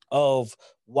of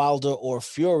Wilder or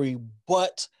Fury,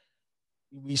 but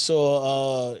we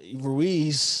saw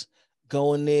Ruiz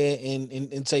go in there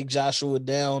and take Joshua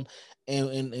down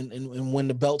and win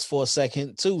the belts for a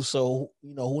second too. So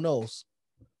who knows.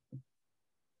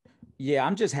 Yeah,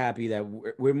 I'm just happy that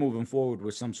we're moving forward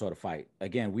with some sort of fight.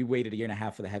 Again, we waited a year and a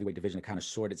half for the heavyweight division to kind of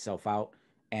sort itself out,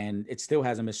 and it still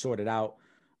hasn't been sorted out.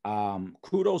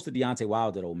 Kudos to Deontay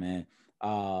Wilder, though, man.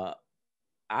 I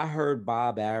heard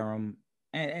Bob Arum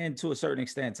and to a certain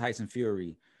extent Tyson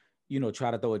Fury, try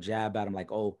to throw a jab at him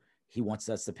like, oh, he wants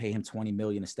us to pay him $20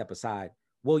 million to step aside.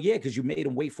 Well, yeah, because you made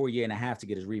him wait for a year and a half to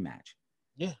get his rematch.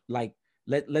 Yeah, like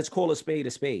let's call a spade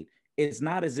a spade. It's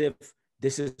not as if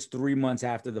this is 3 months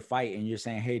after the fight and you're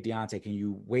saying, hey, Deontay, can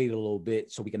you wait a little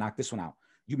bit so we can knock this one out?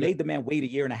 You made the man wait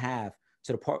a year and a half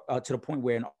to the point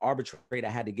where an arbitrator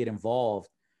had to get involved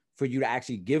for you to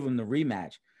actually give him the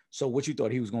rematch. So what you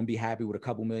thought he was going to be happy with a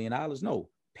couple $1 million? No,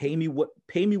 pay me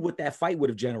what that fight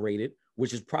would have generated,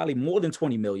 which is probably more than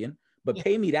 20 million, but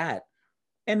pay me that.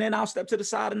 And then I'll step to the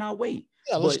side and I'll wait.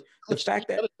 Yeah, but the fact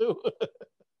that,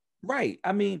 right.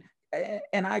 I mean,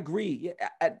 and I agree.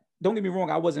 Don't get me wrong.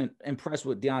 I wasn't impressed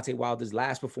with Deontay Wilder's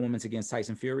last performance against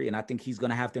Tyson Fury. And I think he's going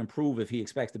to have to improve if he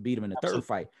expects to beat him in the third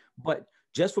fight. But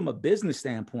just from a business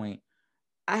standpoint,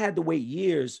 I had to wait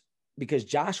years because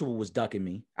Joshua was ducking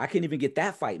me. I couldn't even get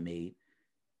that fight made.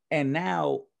 And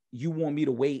now you want me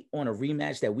to wait on a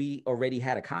rematch that we already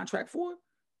had a contract for?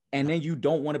 And then you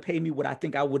don't want to pay me what I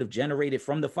think I would have generated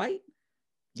from the fight?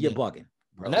 You're bugging,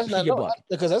 bro. And that's not bugging.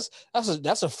 Because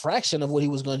that's a fraction of what he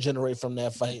was going to generate from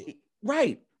that fight.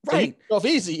 Right. So off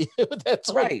easy.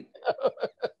 That's right.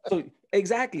 So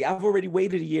exactly. I've already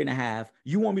waited a year and a half.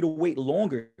 You want me to wait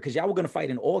longer because y'all were going to fight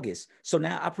in August. So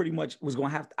now I pretty much was going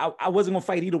to have to, I wasn't going to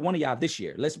fight either one of y'all this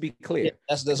year. Let's be clear. Yeah,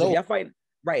 that's if y'all fighting,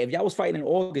 right. If y'all was fighting in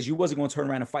August, you wasn't going to turn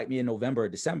around and fight me in November or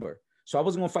December. So I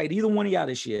wasn't going to fight either one of y'all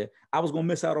this year. I was going to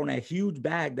miss out on that huge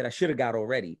bag that I should have got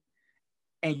already.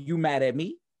 And you mad at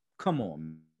me? Come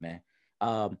on, man.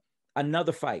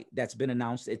 Another fight that's been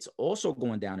announced. It's also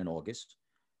going down in August.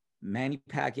 Manny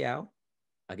Pacquiao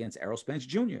against Errol Spence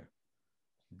Jr.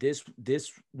 This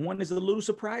one is a little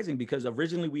surprising because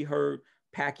originally we heard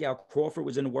Pacquiao Crawford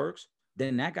was in the works.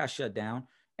 Then that got shut down.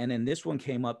 And then this one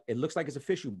came up. It looks like it's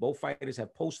official. Both fighters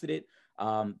have posted it.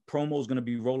 Promo is going to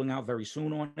be rolling out very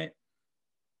soon on it.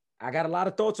 I got a lot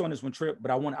of thoughts on this one, Trip,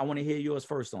 but I want to hear yours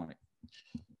first on it.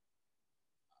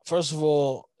 First of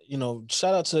all,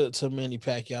 shout out to Manny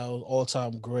Pacquiao,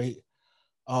 all-time great.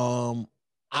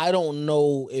 I don't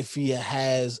know if he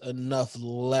has enough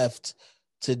left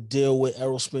to deal with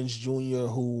Errol Spence Jr.,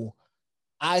 who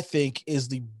I think is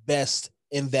the best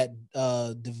in that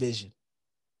division.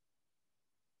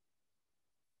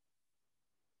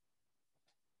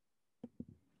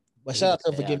 But shout out to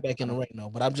him for getting back in the ring, though.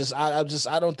 But I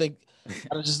don't think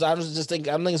it's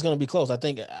going to be close. I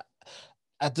think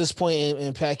at this point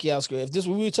in Pacquiao's career, if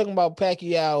we were talking about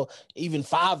Pacquiao even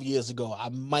 5 years ago, I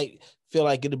might feel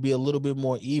like it'd be a little bit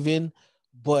more even.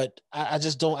 But I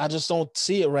just don't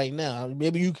see it right now.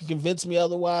 Maybe you can convince me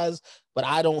otherwise, but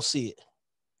I don't see it.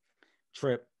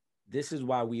 Trip, this is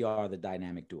why we are the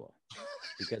dynamic duo,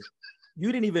 because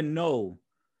you didn't even know.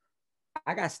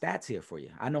 I got stats here for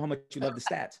you. I know how much you love the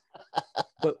stats.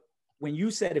 But when you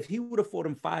said if he would have fought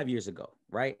him 5 years ago,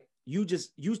 right? You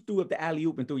threw up the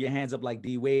alley-oop and threw your hands up like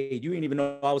D Wade. You didn't even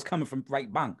know I was coming from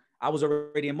right bang. I was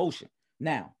already in motion.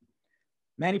 Now,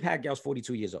 Manny Pacquiao's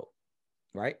 42 years old,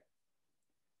 right?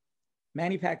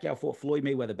 Manny Pacquiao fought Floyd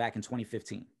Mayweather back in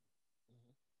 2015.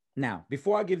 Now,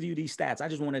 before I give you these stats, I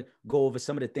just want to go over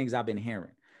some of the things I've been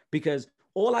hearing, because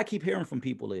all I keep hearing from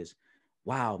people is,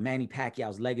 wow, Manny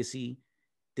Pacquiao's legacy.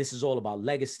 This is all about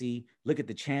legacy. Look at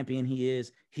the champion he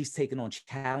is. He's taking on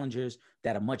challengers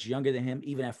that are much younger than him,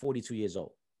 even at 42 years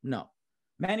old. No,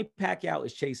 Manny Pacquiao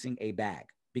is chasing a bag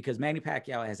because Manny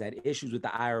Pacquiao has had issues with the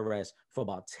IRS for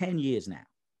about 10 years now.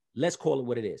 Let's call it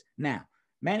what it is. Now,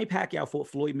 Manny Pacquiao fought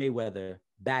Floyd Mayweather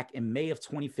back in May of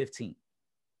 2015.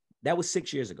 That was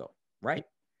 6 years ago, right?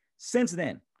 Since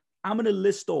then, I'm going to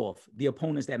list off the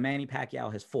opponents that Manny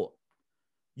Pacquiao has fought.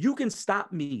 You can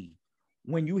stop me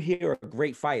when you hear a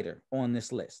great fighter on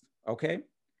this list, okay?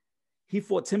 He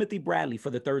fought Timothy Bradley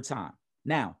for the third time.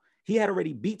 Now, he had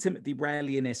already beat Timothy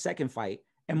Bradley in their second fight,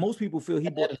 and most people feel he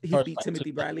beat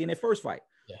Timothy Bradley in their first fight.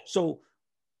 Yeah. So,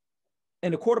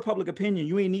 in the court of public opinion,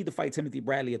 you ain't need to fight Timothy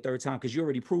Bradley a third time because you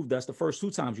already proved us the first 2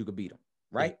 times you could beat him,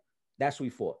 right? Yeah. That's who he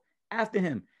fought. After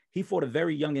him, he fought a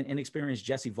very young and inexperienced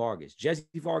Jesse Vargas. Jesse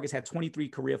Vargas had 23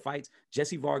 career fights.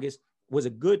 Jesse Vargas was a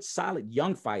good, solid,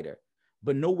 young fighter,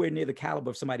 but nowhere near the caliber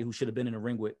of somebody who should have been in the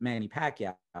ring with Manny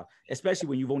Pacquiao, especially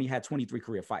when you've only had 23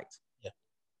 career fights. Yeah.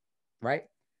 Right?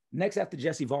 Next after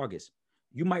Jesse Vargas,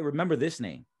 you might remember this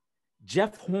name,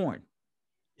 Jeff Horn.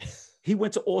 He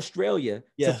went to Australia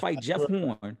to fight Jeff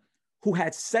Horn, who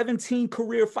had 17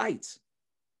 career fights.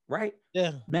 Right?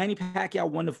 Yeah. Manny Pacquiao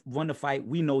won the fight.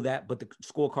 We know that, but the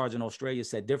scorecards in Australia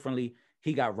said differently.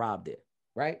 He got robbed there.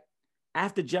 Right?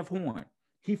 After Jeff Horn,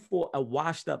 he fought a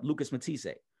washed-up Lucas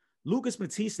Matisse. Lucas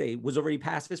Matisse was already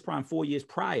past his prime 4 years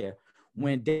prior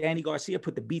when Danny Garcia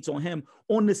put the beats on him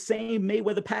on the same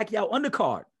Mayweather-Pacquiao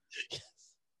undercard. Yes.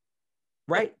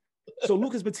 Right? So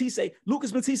Lucas Matisse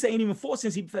ain't even fought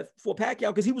since he fought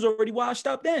Pacquiao because he was already washed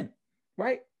up then.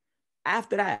 Right?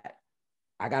 After that,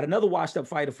 I got another washed-up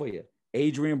fighter for you,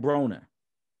 Adrian Broner.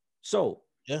 So,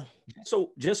 yeah.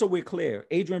 So just so we're clear,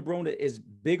 Adrian Broner is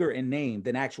bigger in name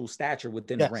than actual stature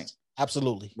within the ring.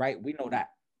 Absolutely. Right? We know that.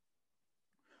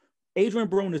 Adrian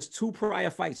Broner's 2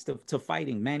 prior fights to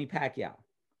fighting Manny Pacquiao,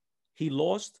 he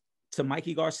lost to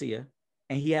Mikey Garcia,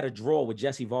 and he had a draw with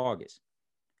Jesse Vargas.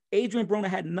 Adrian Broner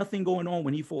had nothing going on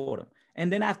when he fought him.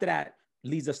 And then after that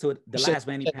leads us to the last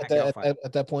Manny Pacquiao fight.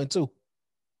 At that point too.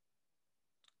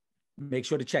 Make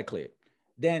sure to check clear.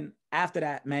 Then after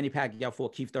that, Manny Pacquiao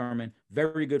fought Keith Thurman,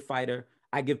 very good fighter.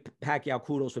 I give Pacquiao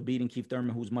kudos for beating Keith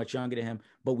Thurman, who's much younger than him,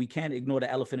 but we can't ignore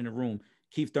the elephant in the room.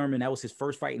 Keith Thurman, that was his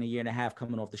first fight in a year and a half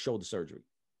coming off the shoulder surgery,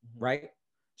 right?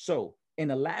 So in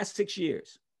the last 6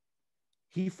 years,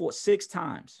 he fought 6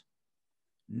 times.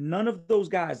 None of those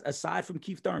guys, aside from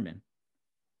Keith Thurman,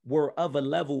 were of a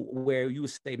level where you would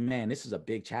say, man, this is a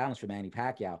big challenge for Manny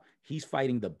Pacquiao. He's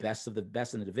fighting the best of the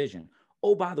best in the division.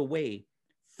 Oh, by the way,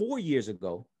 4 years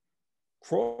ago,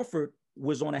 Crawford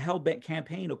was on a hell-bent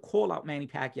campaign to call out Manny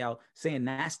Pacquiao, saying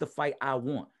that's the fight I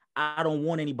want. I don't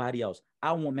want anybody else.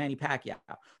 I want Manny Pacquiao.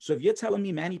 So if you're telling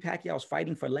me Manny Pacquiao is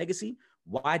fighting for legacy,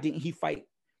 why didn't he fight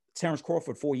Terrence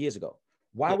Crawford 4 years ago?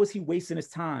 Why was he wasting his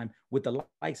time with the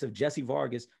likes of Jesse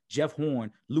Vargas, Jeff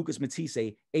Horn, Lucas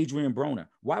Matisse, Adrian Broner?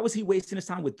 Why was he wasting his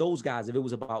time with those guys if it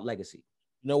was about legacy?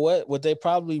 You know what? What they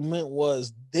probably meant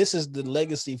was this is the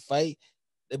legacy fight,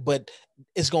 but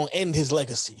it's going to end his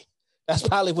legacy. That's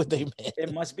probably what they meant.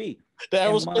 It must be.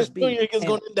 That was must be. Is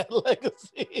going to end that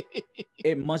legacy.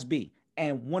 It must be.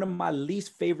 And one of my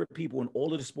least favorite people in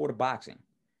all of the sport of boxing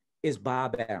is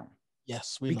Bob Arum.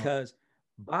 Yes, because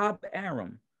Bob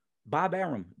Arum,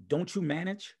 don't you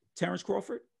manage Terrence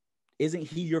Crawford? Isn't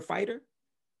he your fighter?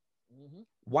 Mm-hmm.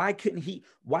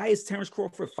 Why is Terrence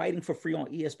Crawford fighting for free on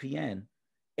ESPN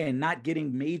and not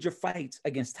getting major fights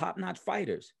against top-notch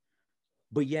fighters?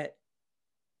 But yet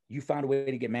you found a way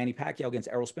to get Manny Pacquiao against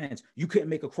Errol Spence. You couldn't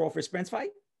make a Crawford-Spence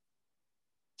fight?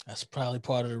 That's probably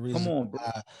part of the reason. Come on, bro.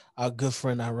 Our good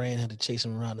friend Iran had to chase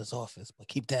him around his office. But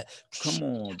keep that. Come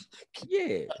on.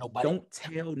 Yeah. Don't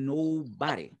tell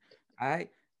nobody. All right.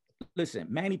 Listen,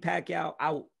 Manny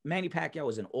Pacquiao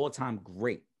is an all-time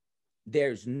great.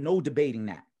 There's no debating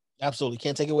that. Absolutely.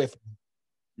 Can't take it away from him.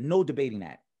 No debating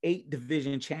that. 8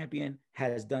 division champion,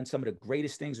 has done some of the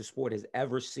greatest things the sport has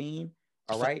ever seen.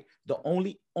 All right. The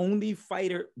only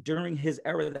fighter during his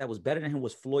era that was better than him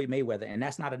was Floyd Mayweather. And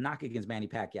that's not a knock against Manny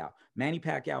Pacquiao. Manny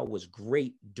Pacquiao was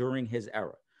great during his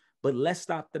era. But let's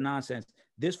stop the nonsense.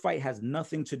 This fight has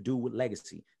nothing to do with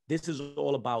legacy. This is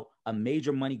all about a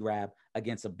major money grab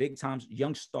against a big-time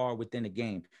young star within the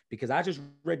game. Because I just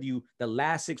read you the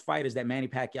last 6 fighters that Manny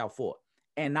Pacquiao fought.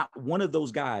 And not one of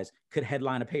those guys could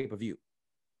headline a pay-per-view.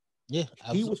 Yeah,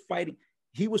 absolutely.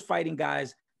 He was fighting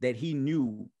guys that he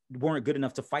knew weren't good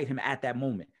enough to fight him at that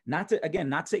moment. Not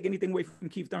take anything away from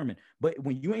Keith Thurman, but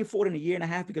when you ain't fought in a year and a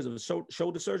half because of a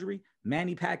shoulder surgery,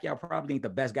 Manny Pacquiao probably ain't the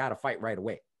best guy to fight right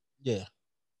away. Yeah.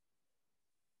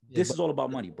 This is all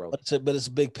about money, bro. But it's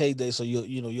a big payday, so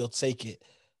you'll take it.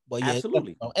 But yeah,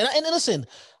 absolutely. And listen,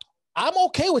 I'm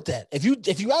okay with that. If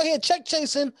you out here check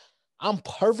chasing, I'm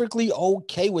perfectly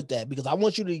okay with that because I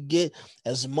want you to get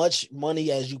as much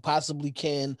money as you possibly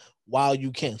can while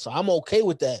you can. So I'm okay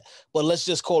with that. But let's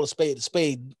just call a spade a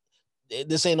spade.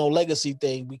 This ain't no legacy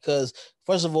thing because,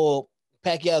 first of all,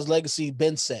 Pacquiao's legacy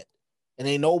been set, and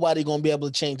ain't nobody gonna be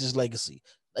able to change his legacy.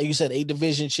 Like you said, 8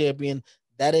 division champion,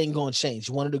 that ain't gonna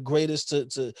change. One of the greatest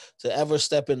to ever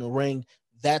step in the ring.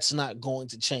 That's not going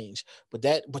to change. But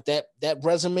that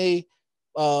resume,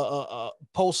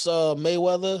 post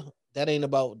Mayweather. That ain't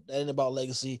about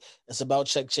legacy. It's about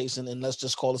check chasing, and let's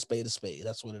just call a spade a spade.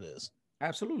 That's what it is.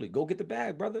 Absolutely. Go get the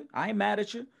bag, brother. I ain't mad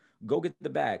at you. Go get the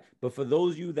bag. But for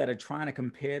those of you that are trying to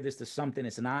compare this to something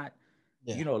it's not,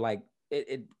 like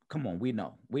it come on, we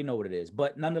know what it is.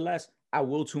 But nonetheless, I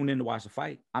will tune in to watch the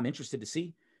fight. I'm interested to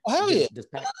see. Oh, hell yeah. Does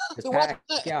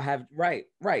Pacquiao have right?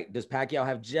 Does Pacquiao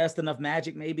have just enough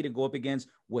magic maybe to go up against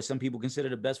what some people consider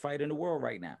the best fight in the world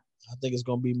right now? I think it's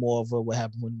gonna be more of what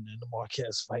happened in the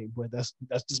Marquez fight, but that's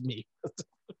just me.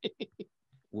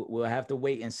 We'll have to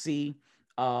wait and see.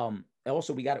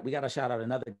 Also, we got to shout out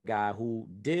another guy who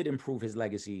did improve his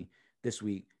legacy this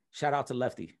week. Shout out to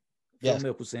Lefty, Phil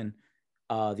Mickelson,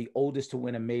 the oldest to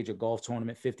win a major golf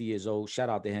tournament, 50 years old. Shout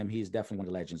out to him. He's definitely one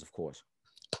of the legends, of course.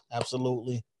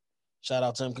 Absolutely. Shout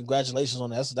out to him. Congratulations on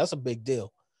that. That's a big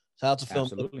deal. Shout out to Phil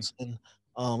Mickelson.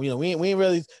 We ain't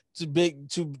really too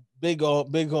big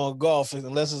on golf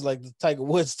unless it's like the Tiger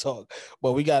Woods talk.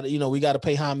 But we got to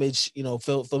pay homage. Phil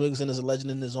Mickelson is a legend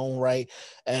in his own right,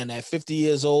 and at 50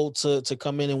 years old to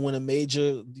come in and win a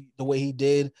major the way he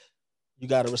did, you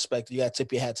got to respect. You got to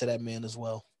tip your hat to that man as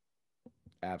well.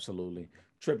 Absolutely.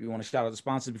 Trip, you want to shout out the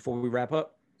sponsors before we wrap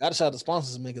up? Got to shout out the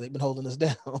sponsors, man, because they've been holding us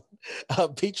down.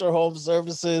 Peacher Home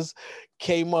Services,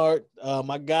 Kmart,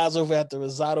 my guys over at the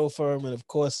Rosado Firm, and of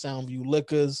course, Soundview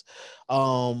Liquors.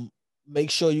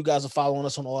 Make sure you guys are following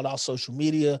us on all our social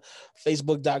media,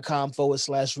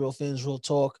 Facebook.com/Real Fans Real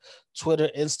Talk,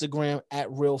 Twitter, Instagram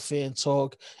 @Real Fan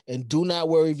Talk. And do not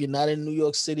worry if you're not in New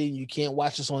York City and you can't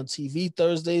watch us on TV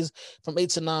Thursdays from 8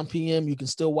 to 9 p.m. You can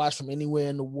still watch from anywhere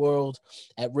in the world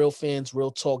at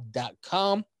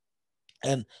realfansrealtalk.com.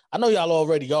 And I know y'all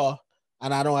already are,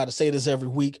 and I don't have to say this every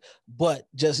week, but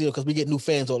just because we get new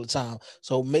fans all the time.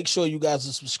 So make sure you guys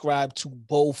are subscribed to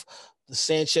both the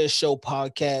Sanchez Show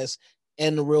podcast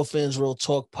and the Real Fans Real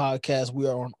Talk podcast. We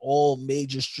are on all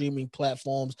major streaming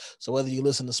platforms. So whether you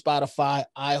listen to Spotify,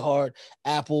 iHeart,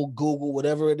 Apple, Google,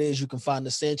 whatever it is, you can find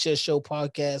the Sanchez Show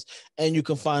podcast and you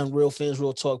can find Real Fans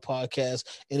Real Talk podcast.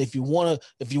 And if you want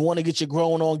to get your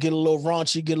growing on, get a little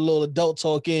raunchy, get a little adult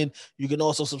talk in, you can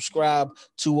also subscribe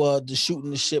to the Shooting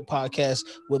the Shit podcast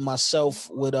with myself,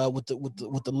 with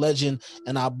the legend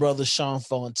and our brother Sean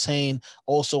Fontaine,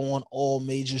 also on all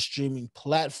major streaming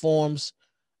platforms.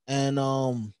 And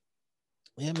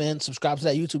subscribe to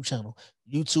that YouTube channel,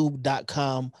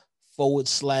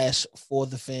 youtube.com/For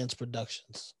the Fans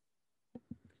Productions.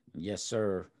 Yes,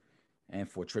 sir. And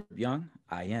for Trip Young,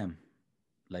 I am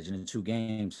Legend in 2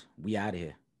 Games. We out of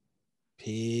here.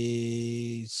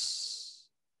 Peace.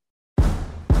 Live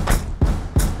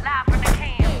from the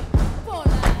can.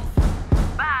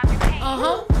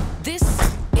 This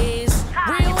is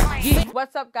Real Geek.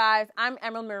 What's up, guys? I'm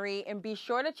Emerald Marie, and be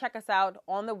sure to check us out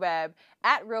on the web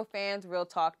at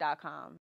realfansrealtalk.com.